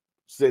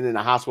sitting in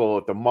the hospital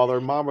with the mother.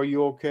 Mom, are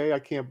you okay? I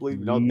can't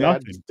believe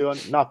Dad's doing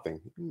nothing.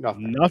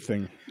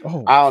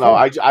 Oh, I don't know.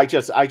 I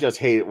just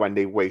hate it when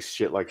they waste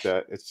shit like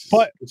that. It's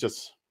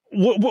just.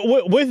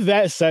 With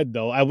that said,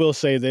 though, I will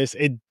say this: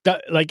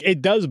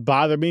 it does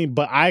bother me,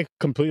 but I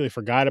completely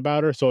forgot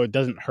about her, so it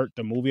doesn't hurt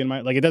the movie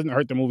it doesn't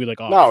hurt the movie. Like,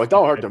 oh, no, it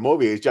don't hurt the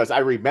movie. It's just I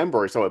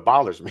remember it, so it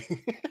bothers me.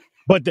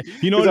 But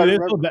you know what it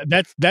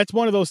is? That's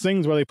one of those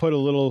things where they put a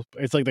little.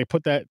 It's like they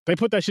put that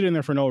shit in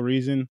there for no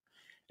reason,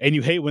 and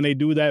you hate when they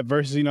do that.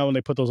 Versus, when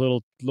they put those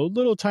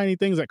little tiny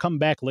things that come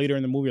back later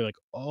in the movie, like,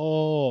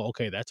 oh,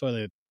 okay, that's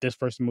why this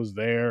person was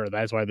there, or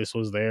that's why this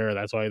was there, or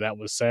that's why that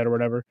was said, or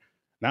whatever.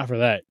 Not for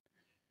that.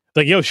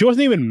 Like, yo, she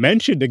wasn't even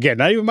mentioned again,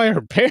 not even by her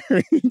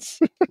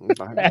parents.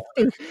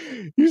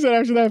 You said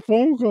after that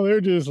phone call, they're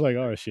just like,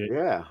 oh shit.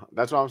 Yeah,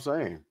 that's what I'm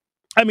saying.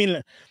 I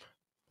mean,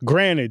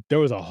 granted, there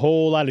was a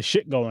whole lot of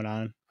shit going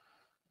on,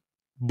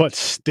 but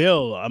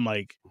still, I'm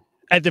like,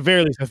 at the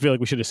very least, I feel like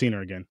we should have seen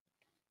her again.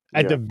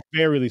 At the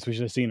very least, we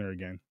should have seen her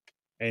again.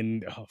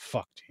 And oh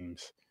fuck,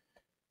 James,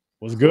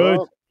 was good.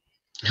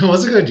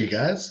 Was it good, you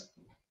guys?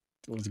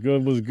 Was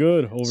good.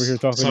 Over here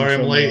talking. Sorry,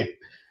 I'm late.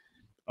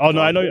 Oh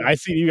no, I know. I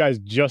see you guys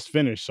just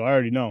finished, so I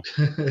already know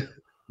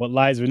what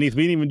lies beneath.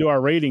 We didn't even do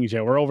our ratings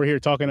yet. We're over here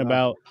talking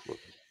about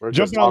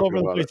jumping all over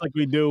the place like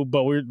we do,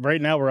 but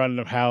right now we're on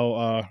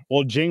how.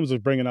 Well, James was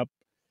bringing up.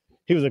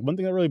 He was like, one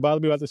thing that really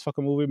bothered me about this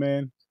fucking movie,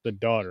 man, the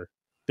daughter.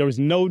 There was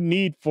no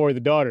need for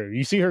the daughter.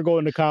 You see her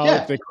going to college.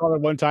 Yeah. They call her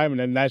one time, and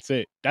then that's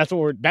it. That's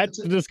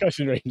the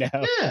discussion right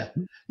now. Yeah,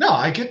 no,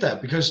 I get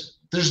that because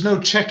there's no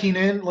checking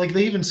in. Like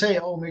they even say,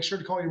 "Oh, make sure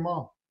to call your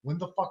mom." When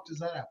the fuck does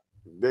that happen?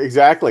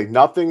 Exactly.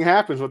 Nothing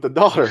happens with the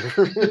daughter.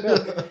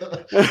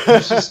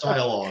 It's just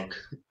dialogue.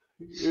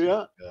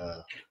 Yeah.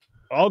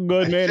 All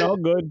good, man. All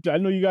good. I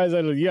know you guys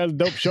had a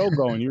dope show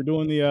going. You're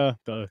doing the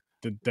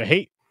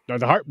hate or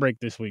the heartbreak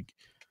this week.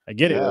 I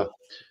get it.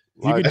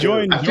 You can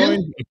join. If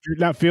you're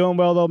not feeling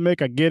well, though,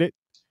 Mick, I get it.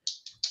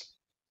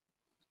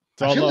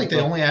 I feel like they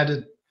only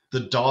added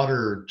the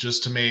daughter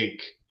just to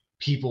make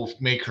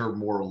her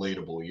more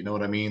relatable. You know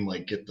what I mean?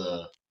 Like get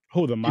the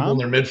mom? People in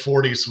their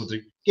mid-40s with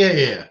the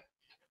yeah.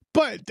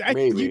 But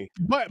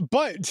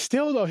but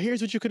still though, here's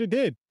what you could have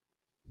did.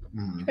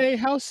 Hey,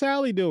 how's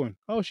Sally doing?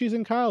 Oh, she's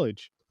in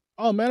college.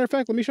 Oh, matter of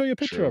fact, let me show you a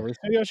picture of her.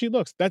 See how she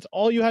looks. That's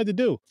all you had to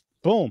do.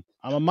 Boom.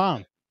 I'm a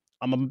mom.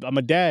 I'm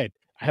a dad.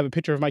 I have a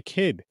picture of my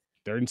kid.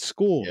 They're in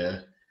school. Yeah.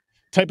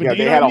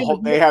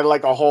 They had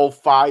like a whole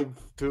 5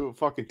 to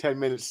fucking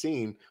 10-minute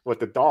scene with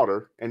the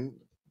daughter, and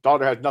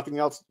daughter had nothing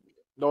else,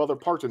 no other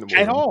parts in the movie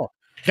at all.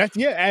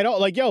 At all.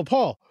 Like, yo,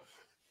 Paul.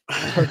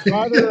 Her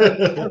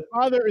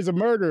father is a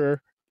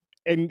murderer.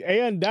 And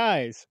Anne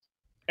dies,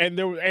 and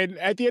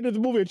at the end of the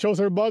movie, it shows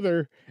her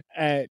mother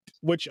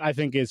which I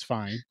think is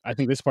fine. I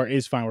think this part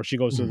is fine, where she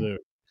goes to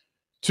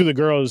to the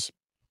girl's,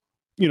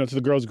 to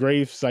the girl's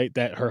grave site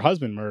that her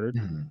husband murdered,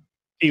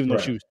 even though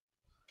she was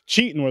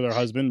cheating with her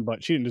husband,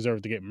 but she didn't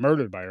deserve to get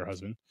murdered by her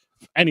husband.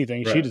 If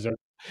anything, she deserved.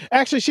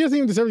 Actually, she doesn't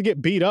even deserve to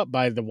get beat up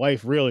by the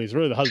wife. Really, it's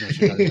really the husband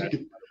she got by the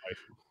wife.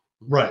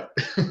 Right.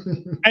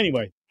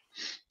 Anyway,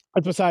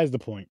 that's besides the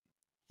point.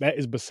 That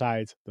is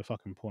besides the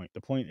fucking point.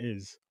 The point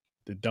is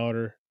the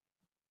daughter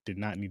did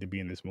not need to be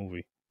in this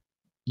movie.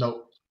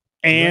 Nope.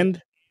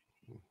 And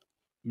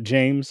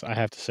James, I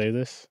have to say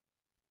this.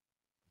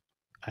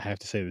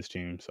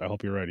 James. I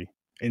hope you're ready.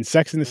 In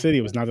Sex and the City,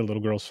 it was not the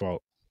little girl's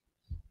fault.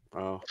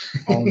 Oh.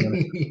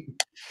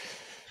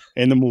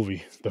 In the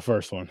movie, the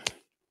first one.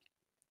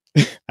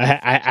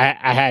 I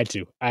had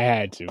to.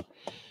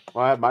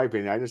 Well, I have my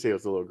opinion. I didn't say it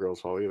was the little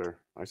girl's fault either.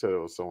 I said it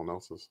was someone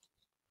else's.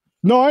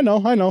 No, I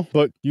know.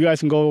 But you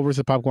guys can go over to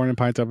the Popcorn and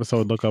Pints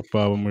episode, look up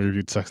when we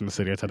reviewed Sex and the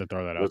City. I had to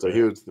throw that out.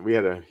 We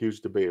had a huge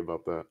debate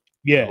about that.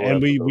 Yeah,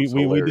 and we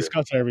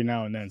discuss it every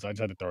now and then, so I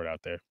just had to throw it out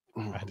there.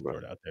 I had to throw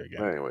it out there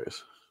again.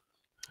 Anyways.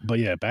 But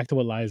yeah, back to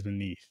What Lies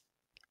Beneath.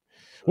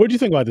 What did you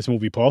think about this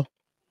movie, Paul?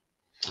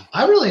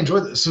 I really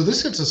enjoyed this. So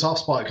this hits a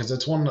soft spot because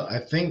it's one of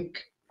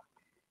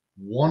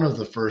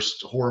the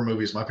first horror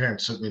movies my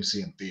parents took me to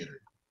see in theater.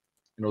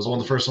 And it was one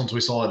of the first ones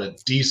we saw at a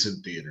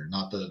decent theater,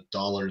 not the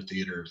dollar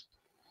theater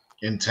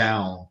in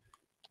town.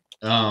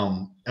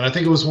 And I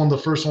think it was one of the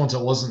first ones that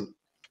wasn't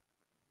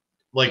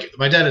like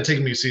my dad had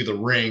taken me to see The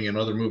Ring and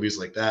other movies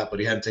like that, but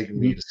he hadn't taken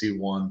me to see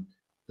one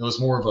that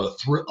was more of a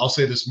I'll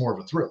say this, more of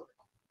a thriller.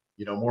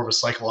 More of a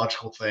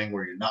psychological thing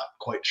where you're not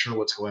quite sure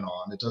what's going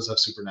on. It does have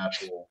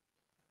supernatural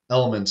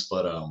elements,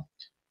 but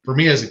for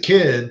me as a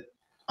kid,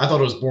 I thought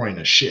it was boring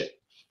as shit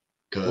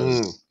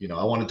because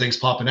I wanted things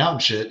popping out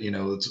and shit. It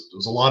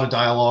was a lot of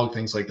dialogue,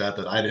 things like that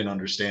I didn't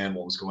understand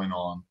what was going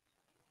on.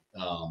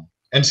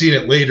 And seeing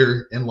it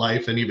later in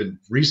life and even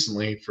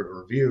recently for the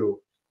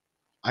review,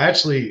 I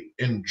actually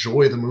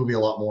enjoy the movie a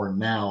lot more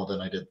now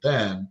than I did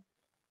then.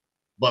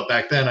 But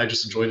back then, I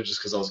just enjoyed it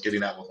just because I was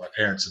getting out with my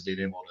parents and being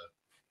able to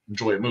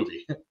enjoy a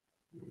movie.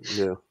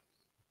 Yeah.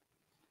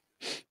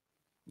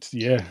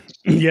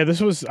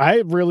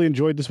 I really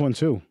enjoyed this one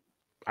too.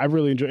 I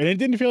really enjoyed it. And it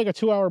didn't feel like a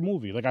 2-hour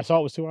movie. Like I saw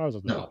it was 2 hours. I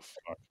was like, no.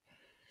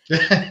 Oh,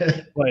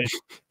 fuck. But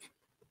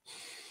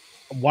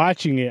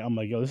watching it, I'm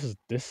like, yo,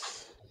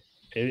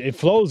 it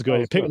flows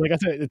good. Like I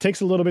said, it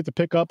takes a little bit to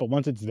pick up, but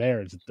once it's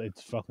there, it's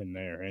fucking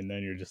there. And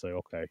then you're just like,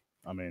 okay,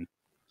 I'm in.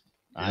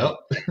 Yep.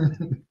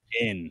 I'm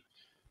in.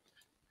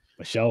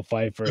 Michelle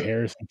Pfeiffer,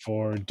 Harrison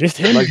Ford, just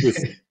him.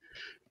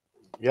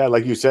 Yeah,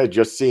 like you said,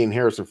 just seeing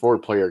Harrison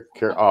Ford play a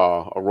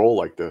role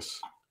like this.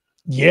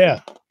 Yeah,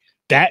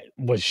 that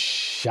was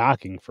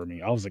shocking for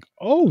me. I was like,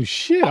 oh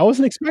shit, I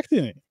wasn't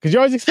expecting it. Because you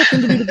always expect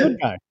him to be the good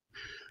guy.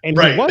 And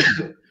he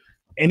wasn't.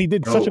 And he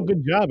did such a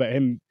good job at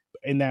him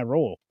in that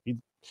role.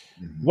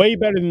 Way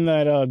better than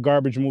that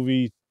garbage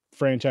movie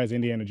franchise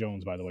Indiana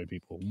Jones, by the way,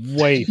 people.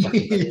 Way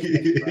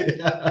fucking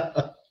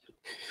better.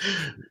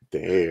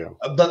 Damn.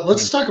 But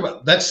let's talk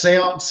about that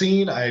seance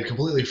scene I had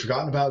completely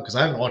forgotten about because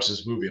I haven't watched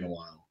this movie in a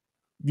while.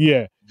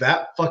 Yeah.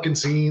 That fucking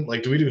scene,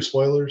 like, do we do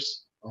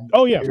spoilers?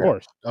 Oh, yeah, of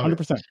course.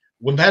 100%.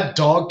 When that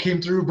dog came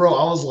through, bro,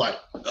 I was like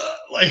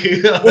that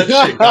shit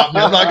got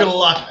me. I'm not going to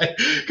lie.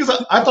 Because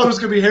I thought it was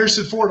going to be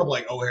Harrison Ford. I'm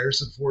like, oh,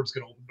 Harrison Ford's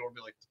going to open the door and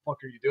be like, what the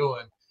fuck are you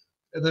doing?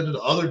 And then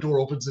the other door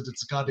opens and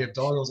it's a goddamn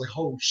dog. I was like,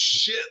 oh,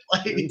 shit.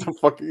 Like, the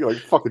fuck, you're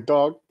like, fucking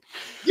dog.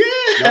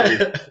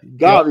 Yeah.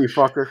 Got me,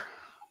 fucker.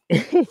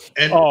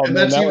 And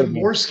that's even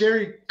more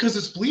scary because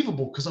it's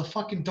believable because a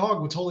fucking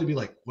dog would totally be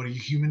like, what are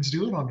you humans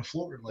doing on the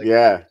floor? Like,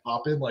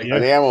 pop in like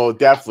an animal will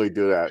definitely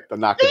do that. They'll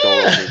knock the door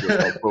open and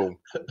just go boom.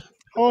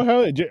 Oh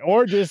hell,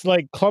 or just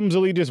like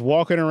clumsily just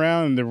walking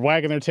around and they're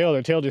wagging their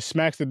tail just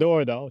smacks the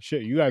door though. Oh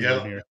shit, you guys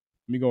are in here. Let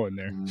me go in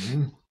there.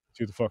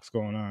 See what the fuck's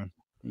going on.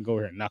 Go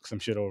here and knock some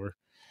shit over.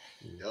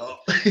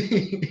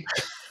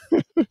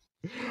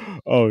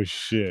 Oh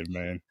shit,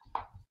 man.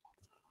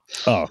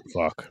 Oh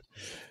fuck.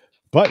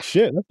 But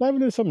shit, let's dive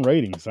into some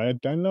ratings. I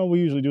know we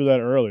usually do that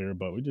earlier,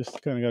 but we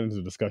just kind of got into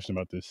the discussion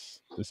about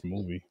this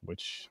movie,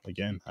 which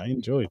again I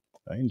enjoyed.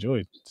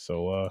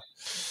 So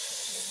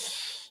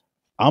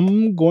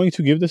I'm going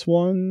to give this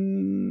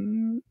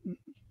one.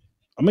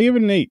 I'm gonna give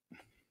it an 8.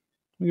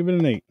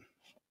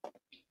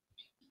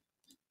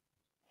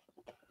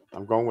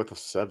 I'm going with a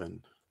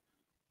 7.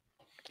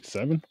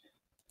 7.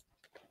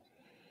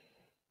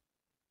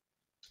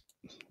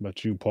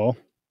 About you, Paul?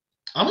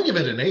 I'm gonna give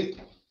it an 8.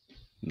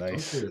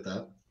 Nice. I'm okay with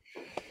that.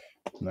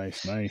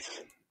 Nice.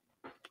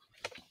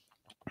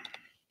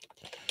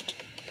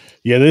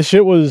 Yeah, this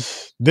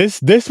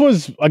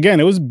was again,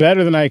 it was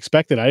better than I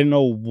expected. I didn't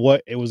know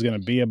what it was gonna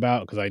be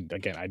about because I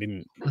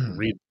didn't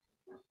read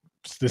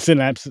the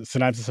synopsis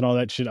and all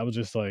that shit. I was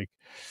just like,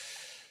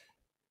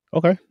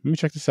 okay, let me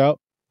check this out.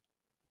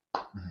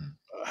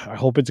 I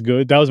hope it's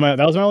good. That was my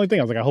only thing.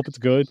 I was like, I hope it's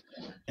good.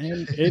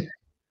 And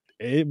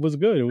it was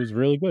good. It was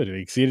really good.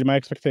 It exceeded my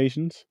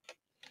expectations.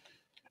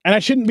 And I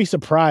shouldn't be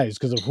surprised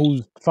because of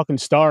who's fucking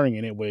starring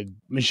in it with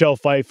Michelle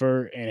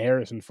Pfeiffer and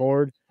Harrison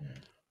Ford.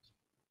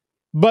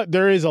 But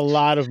there is a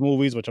lot of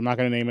movies, which I'm not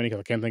going to name any because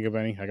I can't think of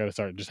any. I got to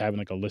start just having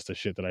like a list of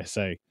shit that I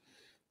say.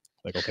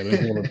 Like, okay,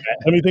 let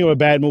me think of a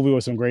bad movie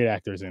with some great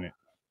actors in it.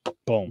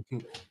 Boom.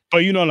 But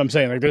you know what I'm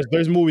saying? Like,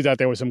 there's movies out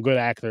there with some good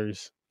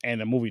actors,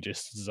 and the movie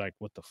just is like,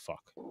 what the fuck?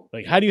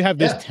 Like, how do you have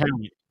this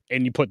talent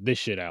and you put this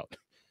shit out?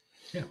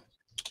 Yeah.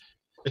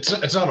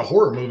 It's not a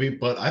horror movie,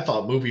 but I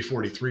thought movie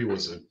 43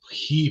 was a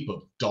heap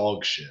of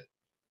dog shit.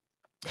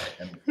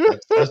 And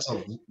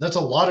that's a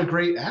lot of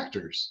great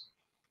actors.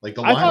 Like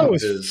the I thought it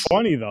was is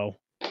funny though.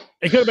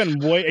 It should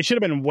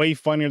have been way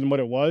funnier than what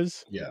it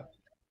was. Yeah.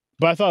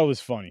 But I thought it was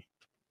funny.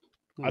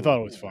 I thought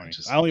it was funny.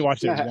 I only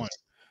watched it once.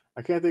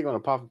 I can't think on the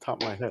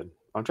top of my head.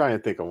 I'm trying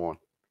to think of one.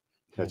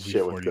 That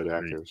shit with good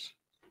actors.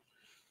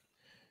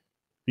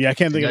 Yeah, I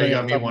can't think of any.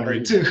 Got me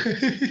wondering too.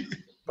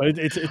 But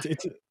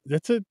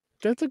that's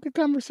a good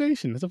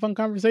conversation. It's a fun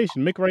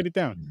conversation. Mick, write it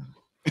down.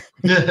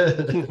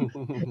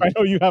 I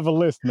know you have a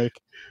list, Mick.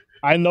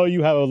 I know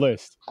you have a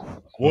list.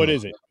 What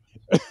is it?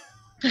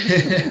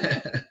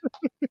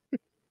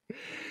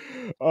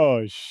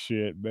 Oh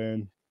shit,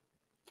 man.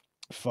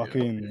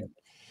 Fucking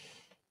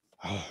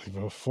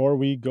before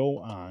we go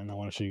on, I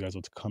want to show you guys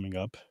what's coming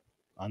up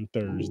on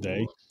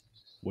Thursday,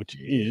 which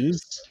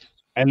is,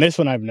 and this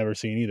one I've never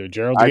seen either.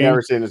 Gerald's Game.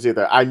 Never seen this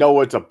either. I know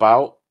what it's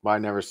about, but I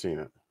never seen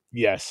it.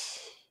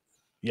 Yes.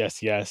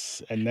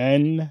 And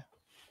then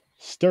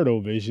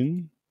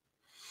Sturdovision,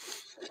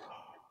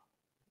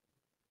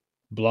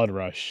 Blood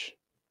Rush.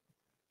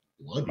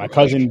 My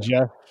cousin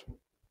Jeff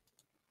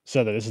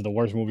said that this is the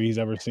worst movie he's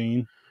ever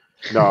seen.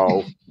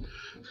 No.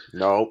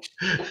 Nope.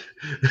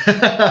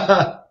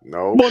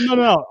 No. Well,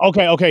 no.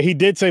 Okay. He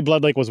did say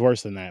Blood Lake was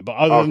worse than that, but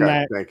other than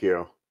that, thank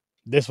you.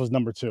 This was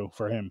number 2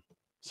 for him.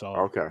 So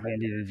okay, we're gonna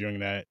be reviewing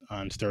that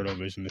on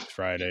Sturdovision this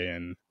Friday,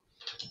 and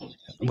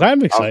I'm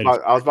kind of excited.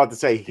 I was about to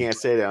say he can't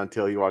say that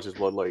until he watches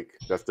Blood Lake.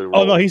 That's the rule.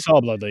 Oh no, he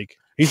saw Blood Lake.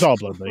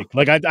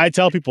 Like I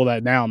tell people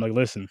that now. I'm like,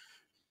 listen,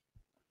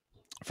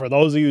 for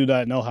those of you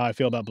that know how I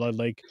feel about Blood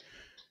Lake,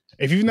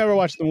 if you've never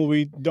watched the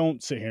movie,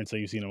 don't sit here and say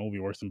you've seen a movie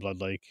worse than Blood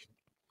Lake.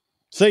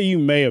 Say you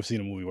may have seen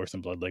a movie worse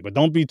than Blood Lake, but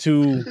don't be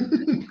too.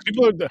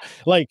 People are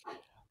like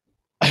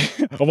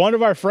one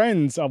of our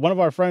friends,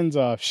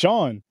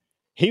 Sean.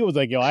 He was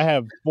like, "Yo, I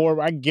have 4.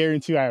 I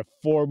guarantee I have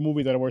 4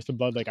 movies that are worse than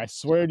Blood Lake." I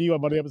swear to you,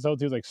 on one of the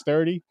episodes, he was like,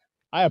 "Sturdy,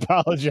 I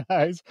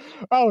apologize.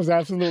 I was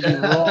absolutely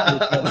wrong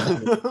with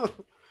that."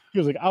 He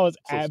was like, "I was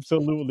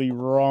absolutely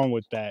wrong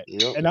with that,"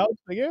 and I was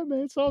like, "Yeah, man,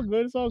 it's all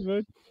good. It's all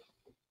good."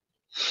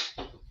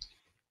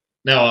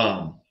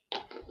 Now,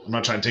 I'm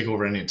not trying to take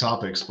over any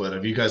topics, but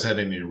have you guys had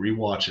any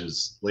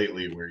rewatches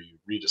lately where you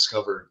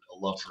rediscovered a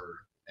love for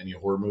any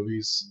horror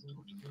movies? Of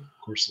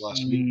course,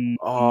 last week.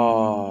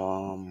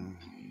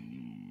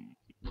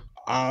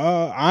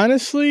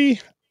 Honestly,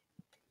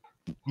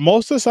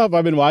 most of the stuff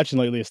I've been watching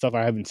lately is stuff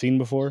I haven't seen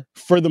before.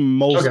 For the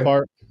most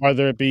part,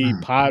 whether it be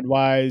pod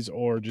wise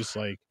or just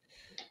like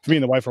me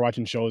and the wife are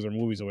watching shows or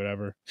movies or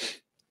whatever.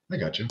 I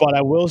got you. But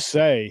I will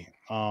say,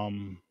 what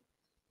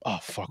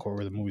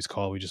were the movies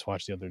called we just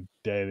watched the other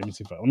day? Let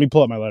me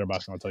pull up my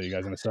letterbox and I'll tell you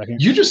guys in a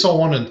second. You just saw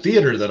one in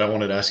theater that I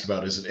wanted to ask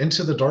about. Is it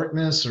Into the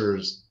Darkness or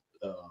is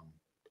what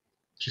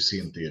you see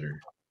in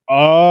theater?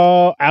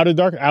 Out of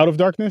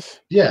Darkness?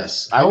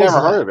 Yes. I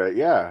never heard of it.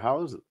 Yeah. How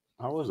was it?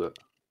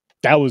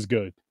 That was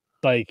good.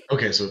 Like,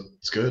 okay, so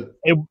it's good.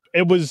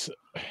 It was.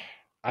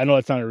 I know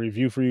it's not a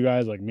review for you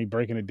guys, like me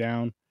breaking it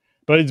down,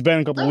 but it's been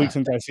a couple of weeks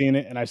since I've seen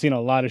it, and I've seen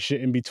a lot of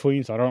shit in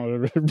between, so I don't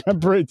really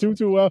remember it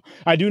too well.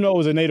 I do know it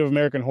was a Native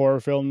American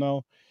horror film,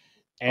 though.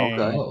 And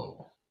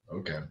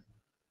okay.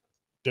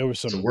 There was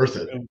some. So worth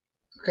it.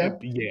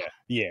 Okay.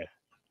 Yeah.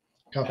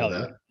 Copy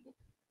that.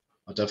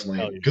 I'll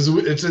definitely, because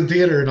it's in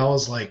theater, and I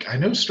was like, I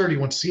know Sturdy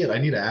wants to see it. I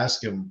need to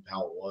ask him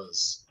how it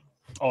was.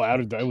 Oh,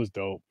 it was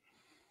dope.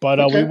 But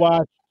we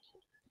watched.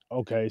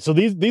 Okay, so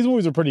these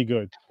movies are pretty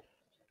good,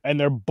 and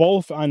they're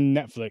both on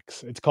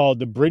Netflix. It's called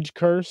The Bridge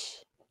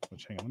Curse.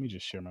 Hang on, let me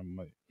just share my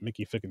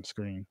Mickey Ficken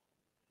screen.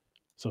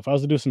 So if I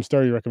was to do some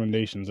Sturdy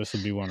recommendations, this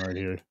would be one right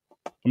here.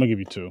 I'm gonna give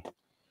you 2.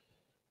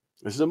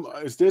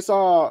 Is this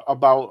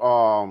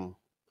about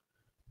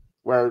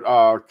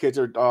where kids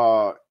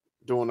are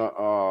doing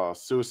a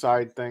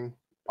suicide thing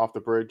off the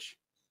bridge?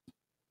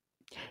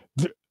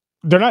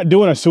 They're not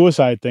doing a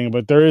suicide thing,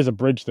 but there is a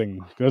bridge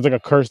thing. There's like a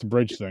cursed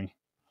bridge thing.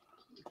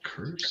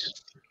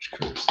 Curse.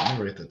 Let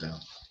me write that down.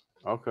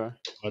 Okay.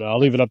 But I'll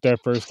leave it up there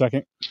for a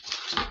second.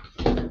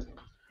 And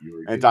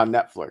it's on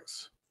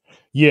Netflix.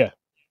 Yeah.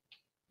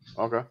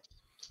 Okay.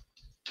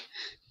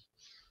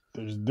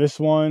 There's this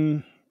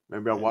one.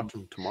 Maybe I'll watch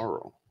them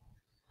tomorrow.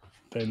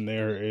 Then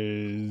there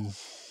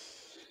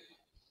is,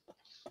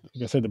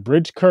 like I said, The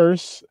Bridge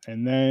Curse,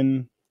 and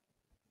then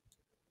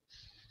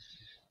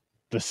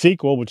the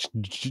sequel, which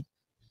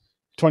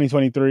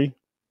 2023,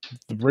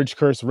 The Bridge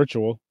Curse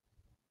Ritual.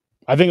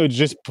 I think it was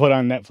just put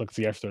on Netflix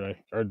yesterday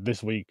or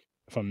this week,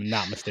 if I'm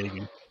not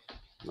mistaken.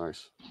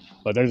 Nice.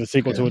 But there's a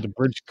sequel to it, The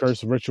Bridge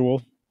Curse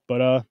Ritual.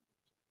 But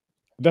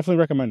definitely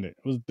recommend it.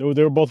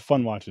 They were both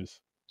fun watches.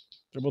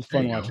 They're both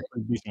fun watches,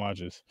 decent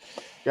watches.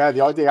 Yeah,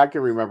 the only thing I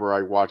can remember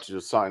I watched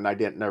is something I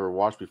didn't never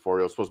watch before.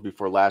 It was supposed to be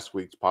for last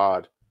week's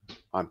pod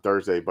on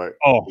Thursday, but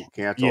we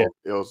canceled. Yeah.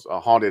 It was A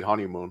Haunted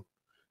Honeymoon.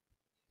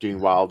 Gene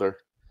Wilder.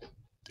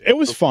 It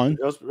was fun.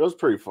 It was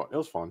pretty fun. It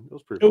was fun. It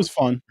was pretty. It was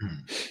fun.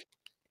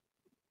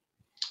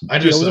 I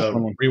just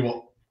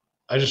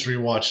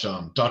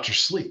rewatched Dr.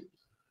 Sleep,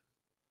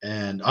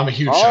 and I'm a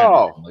huge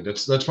Shining fan. Like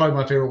that's probably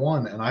my favorite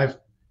one, and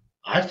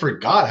I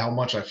forgot how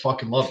much I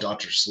fucking love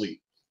Dr.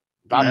 Sleep.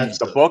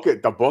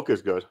 The book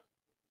is good.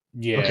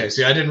 Yeah. Okay.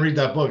 See, I didn't read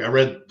that book. I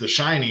read The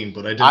Shining,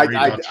 but I didn't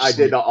read Dr. Sleep. I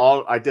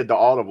did the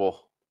Audible,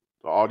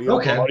 the audio.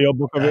 Okay. Audio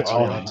book of it.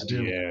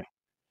 Yeah.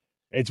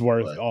 It's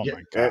worth. But,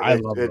 my god, I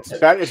love it.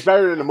 It's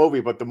better than the movie,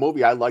 but the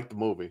movie I liked the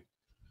movie.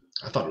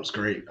 I thought it was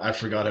great. I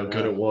forgot how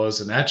good it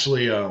was. And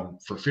actually,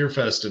 for Fear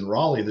Fest in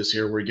Raleigh this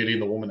year, we're getting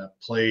the woman that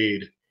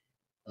played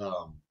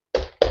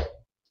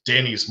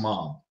Danny's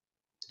mom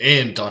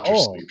in Dr.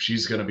 Sleep.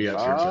 She's going to be at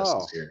Fear Fest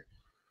this year.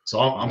 So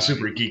I'm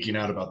super geeking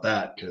out about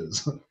that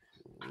because,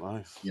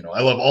 nice. You know,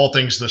 I love all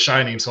things The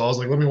Shining. So I was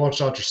like, let me watch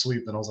Dr.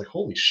 Sleep. And I was like,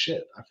 holy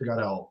shit, I forgot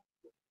how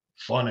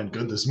fun and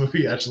good this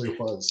movie actually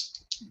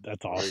was.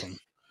 That's awesome.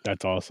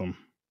 That's awesome.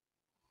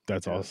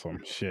 That's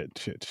awesome. Shit.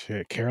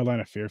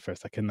 Carolina Fear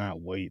Fest. I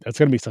cannot wait. That's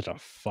going to be such a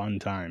fun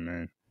time,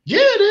 man. Yeah,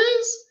 it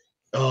is.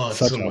 Oh, it's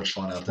so much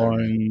fun out there.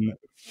 Fun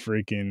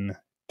freaking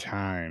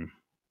time.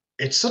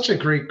 It's such a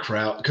great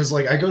crowd because,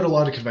 like, I go to a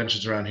lot of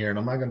conventions around here, and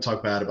I'm not going to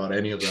talk bad about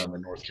any of them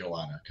in North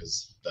Carolina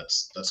because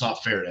that's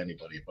not fair to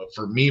anybody. But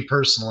for me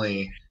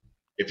personally,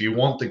 if you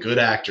want the good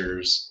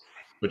actors,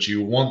 but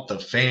you want the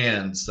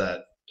fans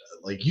that,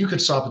 like, you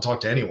could stop and talk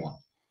to anyone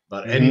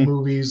about any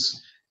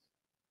movies,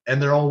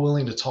 and they're all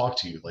willing to talk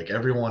to you. Like,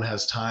 everyone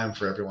has time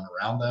for everyone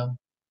around them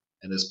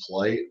and is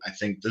polite. I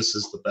think this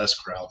is the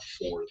best crowd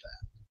for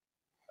that.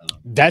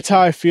 That's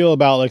how I feel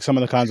about like some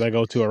of the cons I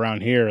go to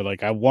around here.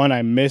 Like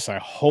I miss. I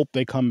hope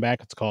they come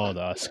back. It's called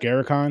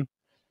Scarecon.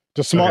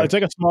 It's small. It's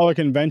like a smaller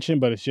convention,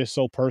 but it's just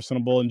so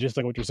personable and just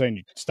like what you're saying.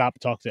 You stop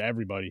and talk to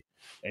everybody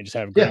and just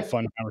have great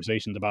fun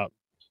conversations about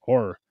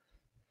horror.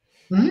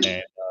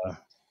 And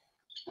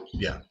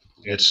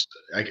it's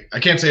I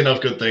can't say enough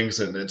good things,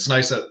 and it's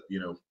nice that, you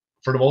know,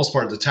 for the most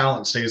part the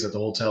talent stays at the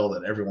hotel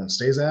that everyone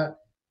stays at,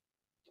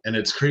 and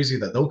it's crazy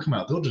that they'll come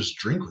out, they'll just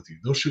drink with you,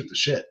 they'll shoot the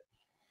shit.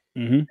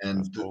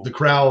 And the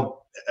crowd,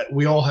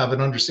 we all have an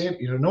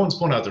understanding. You know, no one's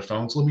pulling out their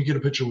phones. Let me get a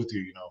picture with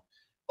you. You know,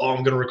 I'm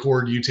going to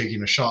record you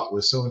taking a shot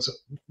with so and so.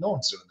 No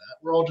one's doing that.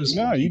 We're all just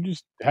you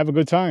just have a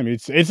good time.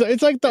 It's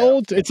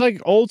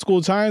like old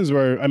school times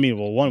where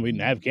one, we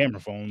didn't have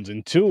camera phones,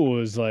 and two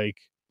was like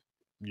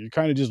you're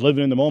kind of just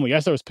living in the moment.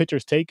 Yes, there was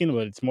pictures taken,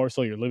 but it's more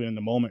so you're living in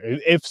the moment.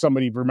 If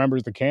somebody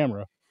remembers the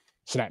camera,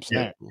 snap.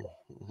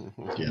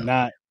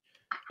 Not,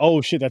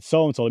 oh shit, that's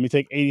so and so. Let me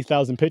take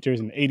 80,000 pictures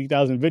and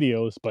 80,000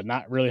 videos, but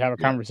not really have a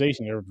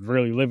conversation or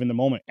really live in the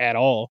moment at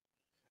all.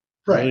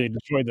 Right. Really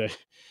destroy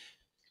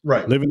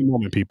live in the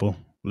moment, people.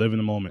 Live in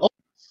the moment.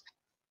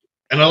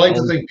 And I like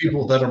to think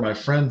people that are my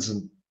friends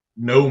and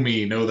know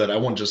me know that I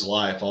won't just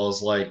lie. If I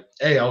was like,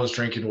 hey, I was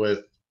drinking with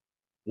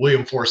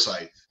William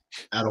Forsythe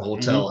at a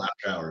hotel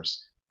after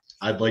hours,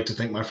 I'd like to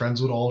think my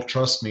friends would all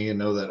trust me and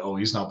know that, oh,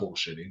 he's not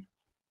bullshitting.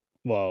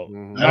 Well,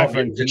 my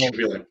friends should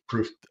be like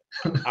proof.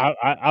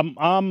 I'm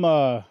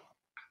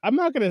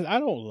not gonna. I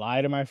don't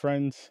lie to my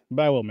friends,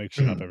 but I will make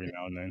shit up every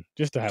now and then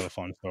just to have a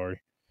fun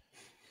story.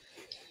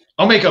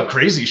 I'll make up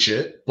crazy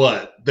shit,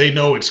 but they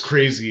know it's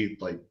crazy.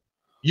 Like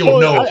you'll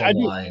know if I'm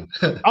lying.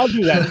 I'll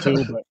do that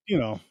too, but you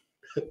know,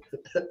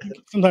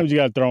 sometimes you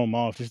gotta throw them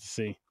off just to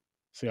see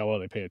how well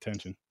they pay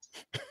attention.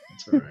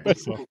 That's all right.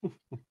 That's all.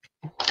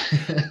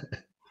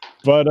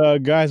 But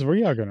guys,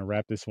 we are gonna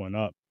wrap this one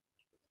up.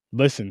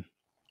 Listen.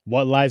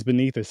 What Lies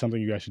Beneath is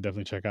something you guys should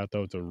definitely check out,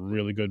 though. It's a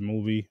really good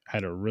movie.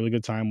 Had a really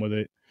good time with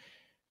it.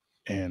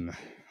 And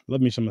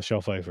love me some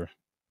Michelle Pfeiffer.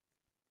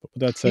 But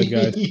with that said,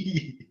 guys,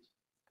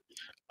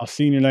 I'll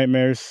see you in your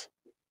nightmares.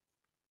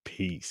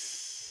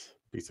 Peace.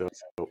 Peace out.